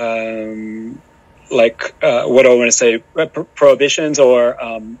no, what do I want to say, prohibitions or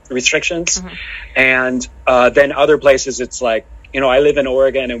restrictions. Mm-hmm. And then other places, it's like, I live in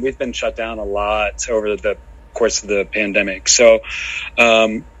Oregon, and we've been shut down a lot over the course of the pandemic. So,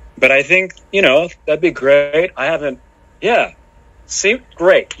 but I think, that'd be great. I haven't, see,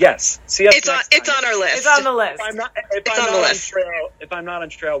 great. Yes. See us it's on our list. It's on the list. If I'm not on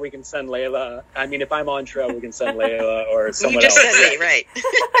trail, we can send Layla. I mean, if I'm on trail, we can send Layla or someone You just else. send me, right?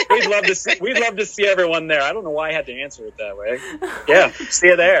 We'd love to see everyone there. I don't know why I had to answer it that way. Yeah, see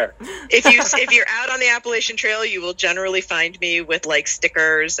you there. If you're out on the Appalachian Trail, you will generally find me with like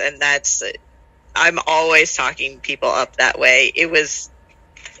stickers, and I'm always talking people up that way. It was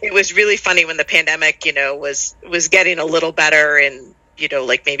really funny when the pandemic, was getting a little better, and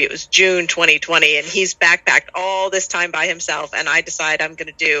like maybe it was June 2020, and he's backpacked all this time by himself, and I decide I'm going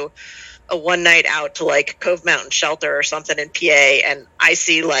to do a one night out to like Cove Mountain Shelter or something in PA, and I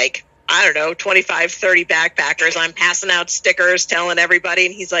see like, I don't know, 25, 30 backpackers. I'm passing out stickers, telling everybody,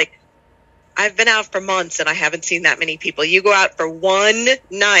 and he's like, I've been out for months and I haven't seen that many people. You go out for one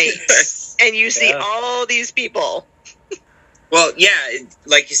night and you see all these people. Well, yeah,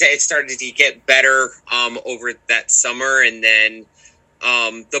 like you said, it started to get better over that summer, and then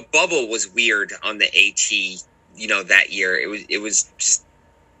the bubble was weird on the AT. That year it was just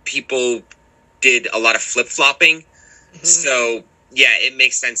people did a lot of flip flopping. Mm-hmm. So yeah, it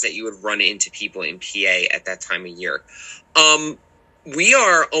makes sense that you would run into people in PA at that time of year. We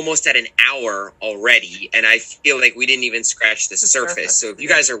are almost at an hour already, and I feel like we didn't even scratch the surface. So if you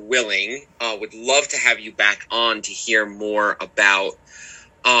guys are willing, would love to have you back on to hear more about,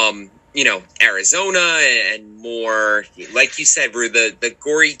 Arizona and more, like you said, Rue, the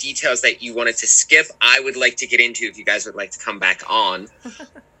gory details that you wanted to skip, I would like to get into if you guys would like to come back on.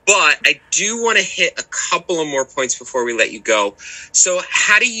 But I do want to hit a couple of more points before we let you go. So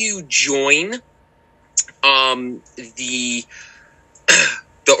how do you join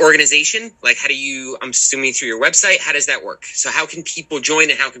the organization? Like, how do you, I'm assuming through your website, how does that work? So how can people join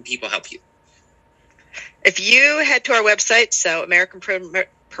and how can people help you? If you head to our website, so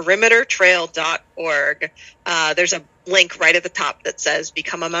AmericanPerimeterTrail.org, there's a link right at the top that says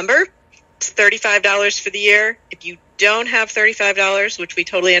become a member. It's $35 for the year. If you don't have $35, which we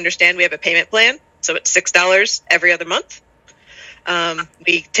totally understand, we have a payment plan. So it's $6 every other month.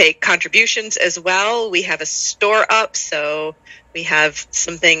 We take contributions as well. We have a store up, so we have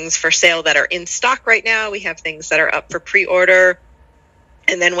some things for sale that are in stock right now. We have things that are up for pre-order.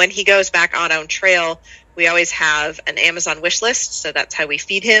 And then when he goes back on trail, we always have an Amazon wish list. So that's how we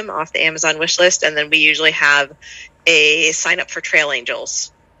feed him, off the Amazon wish list. And then we usually have a sign up for Trail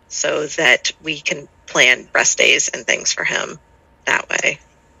Angels so that we can plan rest days and things for him that way.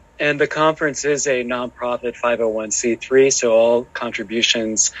 And the conference is a nonprofit 501c3, so all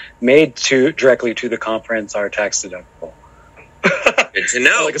contributions made directly to the conference are tax deductible. Good to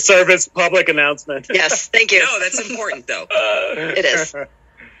know. Like a service public announcement. Yes, thank you. No, that's important, though. It is.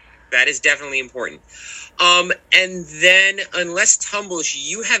 That is definitely important. And then, unless Tumbles,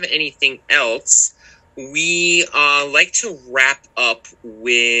 you have anything else, we like to wrap up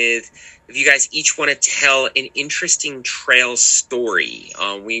with, if you guys each want to tell an interesting trail story.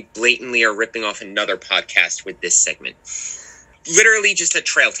 We blatantly are ripping off another podcast with this segment. Literally just a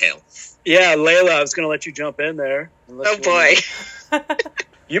trail tale. Yeah, Layla, I was going to let you jump in there. Oh, boy.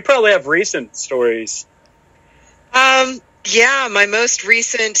 You probably have recent stories. Yeah, my most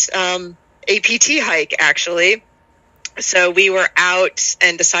recent APT hike, actually. So we were out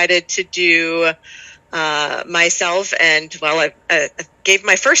and decided to do myself and, I gave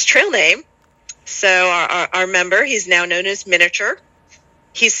my first trail name. So our member, he's now known as Miniature.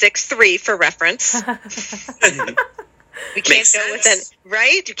 He's 6'3" for reference. We can't go with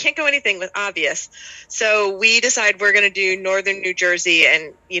right? You can't go anything with obvious. So we decide we're going to do northern New Jersey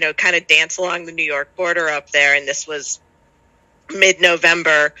and, kind of dance along the New York border up there. And this was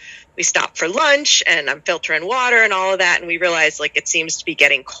mid-November. We stopped for lunch and I'm filtering water and all of that. And we realized it seems to be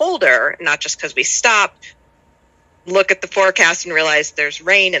getting colder, not just because we stopped. Look at the forecast and realize there's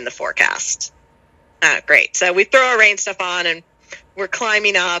rain in the forecast. Great. So we throw our rain stuff on and we're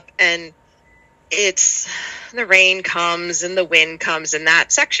climbing up, and the rain comes and the wind comes in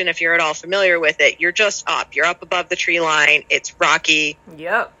that section. If you're at all familiar with it, you're just up. You're up above the tree line. It's rocky.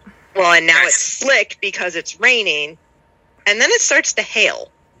 Yep. Well, and now it's slick because it's raining, and then it starts to hail.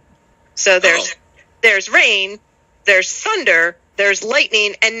 So there's rain, there's thunder, there's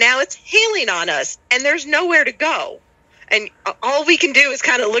lightning, and now it's hailing on us, and there's nowhere to go. And all we can do is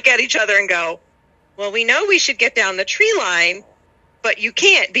kind of look at each other and go, well, we know we should get down the tree line, but you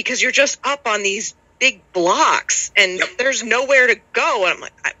can't because you're just up on these big blocks and there's nowhere to go. And I'm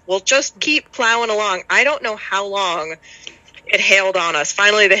like, we'll just keep plowing along. I don't know how long it hailed on us.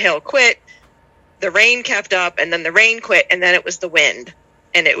 Finally, the hail quit. The rain kept up, and then the rain quit, and then it was the wind.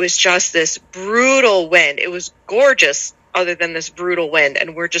 and it was just this brutal wind. It was gorgeous other than this brutal wind,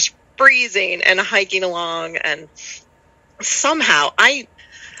 and we're just freezing and hiking along, and somehow I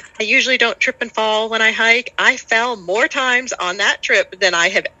usually don't trip and fall when I hike. I fell more times on that trip than I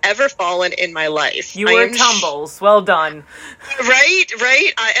have ever fallen in my life. You were tumbles. Well done. Right.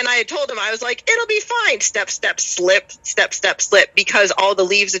 And I had told him, I was like, it'll be fine. Step, step, slip, step, step, slip, because all the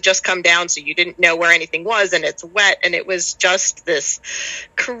leaves had just come down, so you didn't know where anything was, and it's wet, and it was just this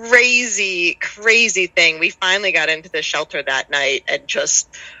crazy, crazy thing. We finally got into the shelter that night, and just,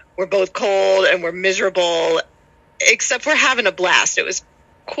 we're both cold, and we're miserable, except we're having a blast. It was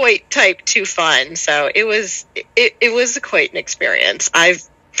quite type 2 fun, so it was quite an experience. I've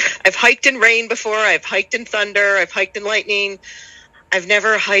hiked in rain before. I've hiked in thunder. I've hiked in lightning. I've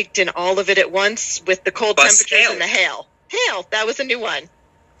never hiked in all of it at once with the cold temperatures and the hail. That was a new one.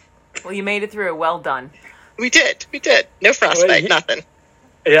 Well, you made it through. Well done. We did. No frostbite, nothing.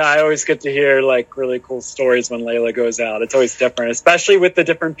 Yeah, I always get to hear like really cool stories when Layla goes out. It's always different, especially with the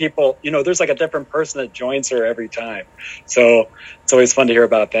different people. You know, there's like a different person that joins her every time. So it's always fun to hear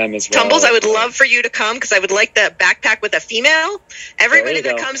about them as well. Tumbles, I would love for you to come, because I would like the backpack with a female. Everybody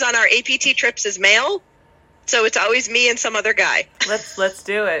that comes on our APT trips is male, so it's always me and some other guy. Let's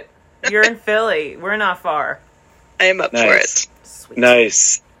do it. You're in Philly. We're not far. I am up for it. Sweet.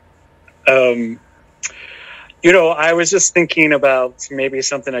 Nice. You know, I was just thinking about maybe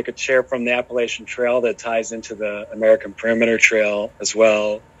something I could share from the Appalachian Trail that ties into the American Perimeter Trail as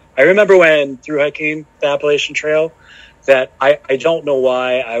well. I remember when through hiking the Appalachian Trail that I don't know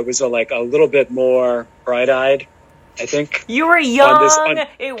why I was a little bit more bright-eyed, I think. You were young.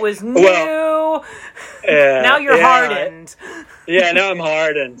 It was new. Well, now you're hardened. Yeah, now I'm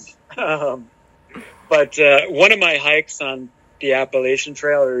hardened. But one of my hikes on the Appalachian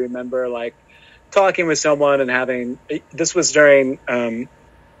Trail, I remember talking with someone and this was during,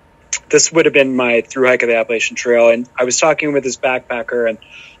 this would have been my through hike of the Appalachian Trail. And I was talking with this backpacker, and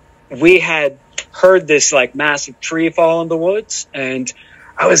we had heard this massive tree fall in the woods. And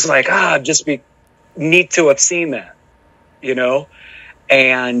I was like, it'd just be neat to have seen that, you know?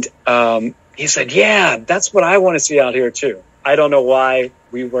 And he said, yeah, that's what I want to see out here too. I don't know why.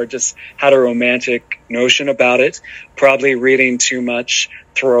 We just had a romantic notion about it, probably reading too much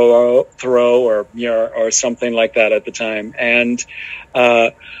Thoreau or something like that at the time. And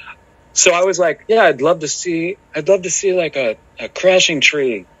so I was like, yeah, I'd love to see a crashing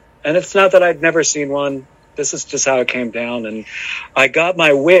tree. And it's not that I'd never seen one. This is just how it came down. And I got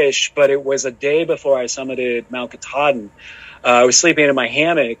my wish, but it was a day before I summited Mount Katahdin. I was sleeping in my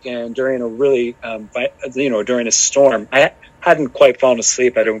hammock, and during during a storm, I hadn't quite fallen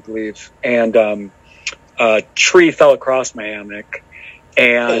asleep, I don't believe. And a tree fell across my hammock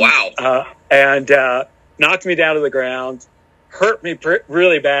and knocked me down to the ground, hurt me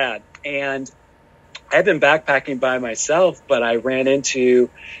really bad. And I've been backpacking by myself, but I ran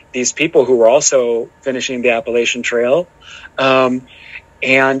into these people who were also finishing the Appalachian Trail.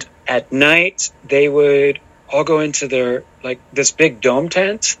 And at night, they would all go into their, this big dome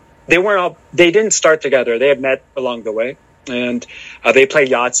tent. They didn't start together. They had met along the way. And they play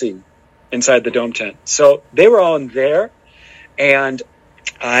Yahtzee inside the dome tent. So they were all in there, and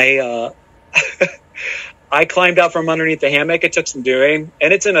I I climbed out from underneath the hammock. It took some doing,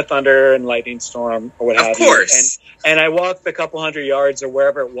 and it's in a thunder and lightning storm or what have you. Of course. And I walked a couple hundred yards or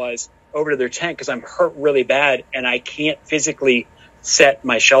wherever it was over to their tent because I'm hurt really bad, and I can't physically set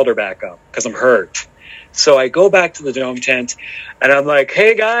my shelter back up because I'm hurt. So I go back to the dome tent, and I'm like,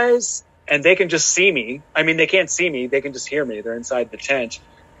 hey, guys. And they can just see me. I mean, they can't see me. They can just hear me. They're inside the tent.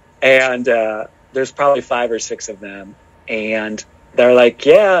 And there's probably 5 or 6 of them. And they're like,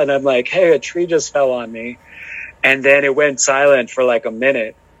 yeah. And I'm like, hey, a tree just fell on me. And then it went silent for a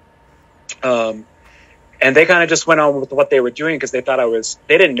minute. And they kind of just went on with what they were doing because they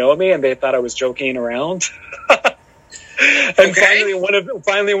didn't know me, and they thought I was joking around. And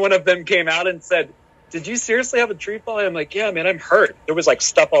finally one of them came out and said, did you seriously have a tree fall? I'm like, yeah, man, I'm hurt. There was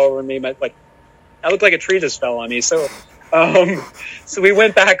stuff all over me. I looked like a tree just fell on me. So, so we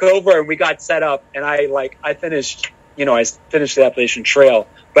went back over and we got set up, and I finished, I finished the Appalachian Trail,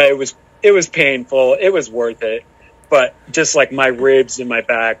 but it was painful. It was worth it. But just my ribs and my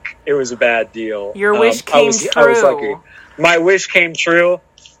back, it was a bad deal. Your wish came true. I was lucky. My wish came true.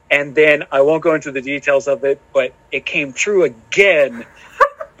 And then I won't go into the details of it, but it came true again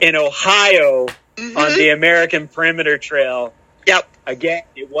in Ohio. Mm-hmm. On the American Perimeter Trail. Yep. Again,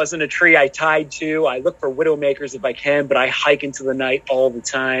 it wasn't a tree I tied to. I look for widowmakers if I can, but I hike into the night all the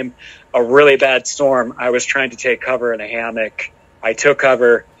time. A really bad storm. I was trying to take cover in a hammock. I took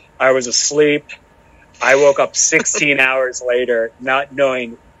cover. I was asleep. I woke up 16 hours later, not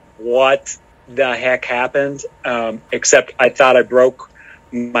knowing what the heck happened, except I thought I broke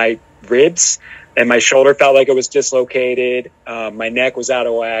my ribs, and my shoulder felt like it was dislocated. My neck was out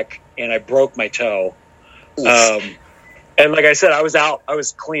of whack, and I broke my toe. And like I said, I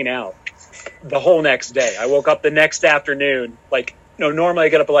was clean out the whole next day. I woke up the next afternoon, like, normally I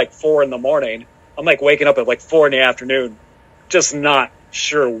get up at like 4 a.m. I'm like waking up at like 4 p.m, just not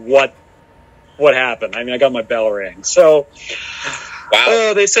sure what happened. I mean, I got my bell ring. So,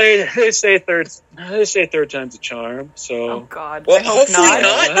 wow. They say third time's a charm. So, oh God. Well, hopefully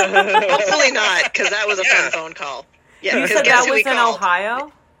not. Hopefully not, because that was a fun phone call. Yeah, you said that was in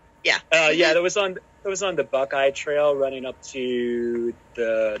Ohio. Yeah. Yeah, it was on the Buckeye Trail running up to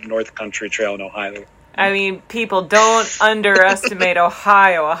the North Country Trail in Ohio. I mean, people, don't underestimate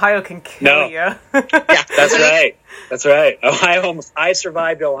Ohio. Ohio can kill you. Yeah, that's right. That's right. Ohio. I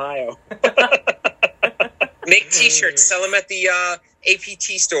survived Ohio. Make T-shirts. Sell them at the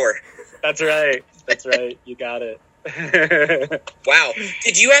APT store. That's right. That's right. You got it. Wow.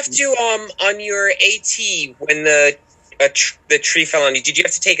 Did you have to on your AT when the tree fell on you? Did you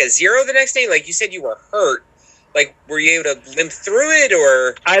have to take a 0 the next day? Like you said, you were hurt. Like, were you able to limp through it,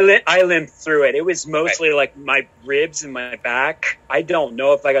 or? I limped through it. It was mostly like my ribs and my back. I don't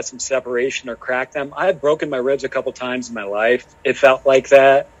know if I got some separation or cracked them. I had broken my ribs a couple times in my life. It felt like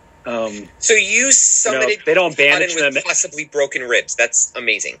that. So you submitted. They don't bandage with them. Possibly broken ribs. That's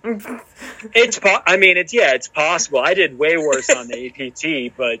amazing. It's possible. I did way worse on the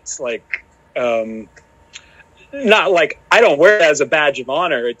APT, but it's like, not like I don't wear it as a badge of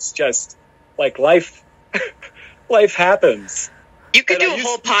honor. It's just like life. Life happens. You could do a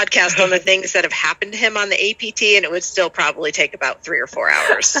whole podcast on the things that have happened to him on the APT, and it would still probably take about 3 or 4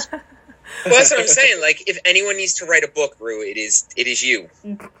 hours. Well, that's what I'm saying. Like, if anyone needs to write a book, Rue, it is you.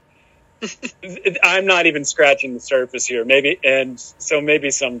 I'm not even scratching the surface here. Maybe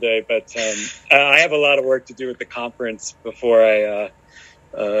someday, but I have a lot of work to do at the conference before I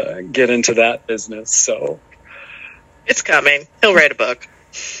get into that business. So it's coming. He'll write a book.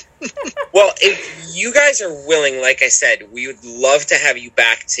 Well, if you guys are willing, like I said, we would love to have you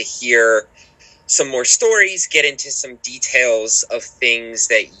back to hear some more stories, get into some details of things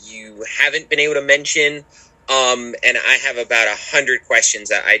that you haven't been able to mention. And I have about 100 questions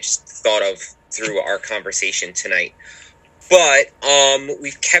that I just thought of through our conversation tonight. But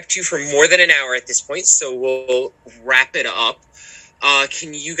we've kept you for more than an hour at this point, so we'll wrap it up.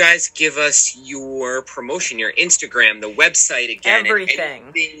 Can you guys give us your promotion, your Instagram, the website again?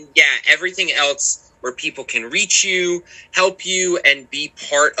 Everything. Everything else where people can reach you, help you, and be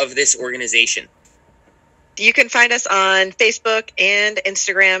part of this organization. You can find us on Facebook and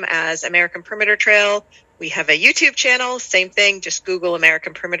Instagram as American Perimeter Trail. We have a YouTube channel, same thing, just Google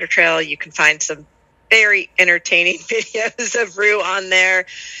American Perimeter Trail. You can find some very entertaining videos of Rue on there.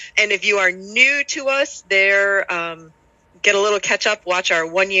 And if you are new to us, get a little catch up, watch our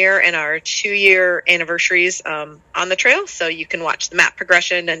 1 year and our 2 year anniversaries on the trail. So you can watch the map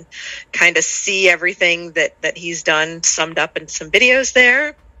progression and kind of see everything that he's done summed up in some videos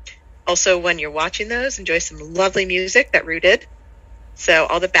there. Also, when you're watching those, enjoy some lovely music that Rue did. So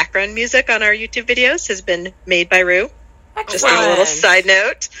all the background music on our YouTube videos has been made by Rue. Just a little side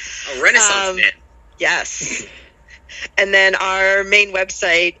note. A Renaissance man. Yes. And then our main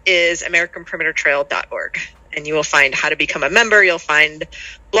website is AmericanPerimeterTrail.org. And you will find how to become a member. You'll find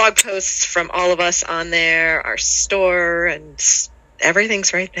blog posts from all of us on there, our store, and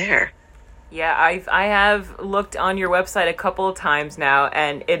everything's right there. Yeah, I have looked on your website a couple of times now,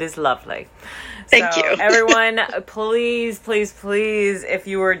 and it is lovely. Thank you. Everyone, please, please, please, if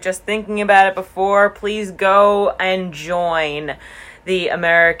you were just thinking about it before, please go and join the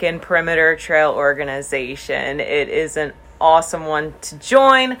American Perimeter Trail Organization. It is an awesome one to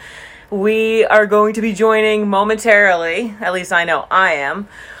join. We are going to be joining momentarily. At least I know I am.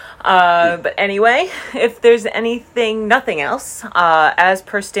 But anyway, if there's nothing else, as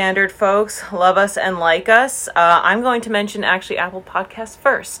per standard, folks, love us and like us. I'm going to mention actually Apple Podcasts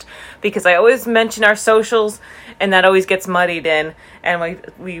first, because I always mention our socials and that always gets muddied in. And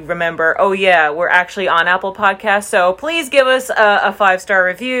we remember, oh yeah, we're actually on Apple Podcasts. So please give us a 5-star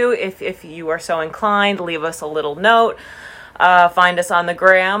review if you are so inclined. Leave us a little note. Find us on the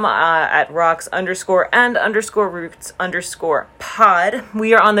gram at rocks_and_roots_pod.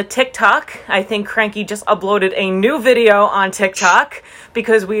 We are on the TikTok. I think Cranky just uploaded a new video on TikTok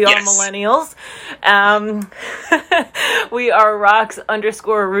because we are millennials. We are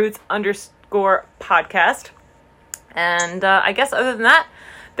rocks_roots_podcast. And I guess other than that,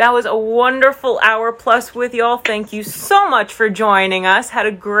 That was a wonderful hour plus with y'all. Thank you so much for joining us. Had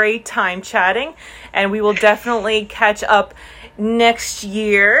a great time chatting, and we will definitely catch up next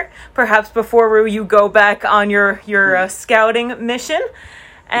year, perhaps before you go back on your scouting mission.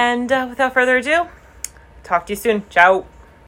 And without further ado, talk to you soon. Ciao.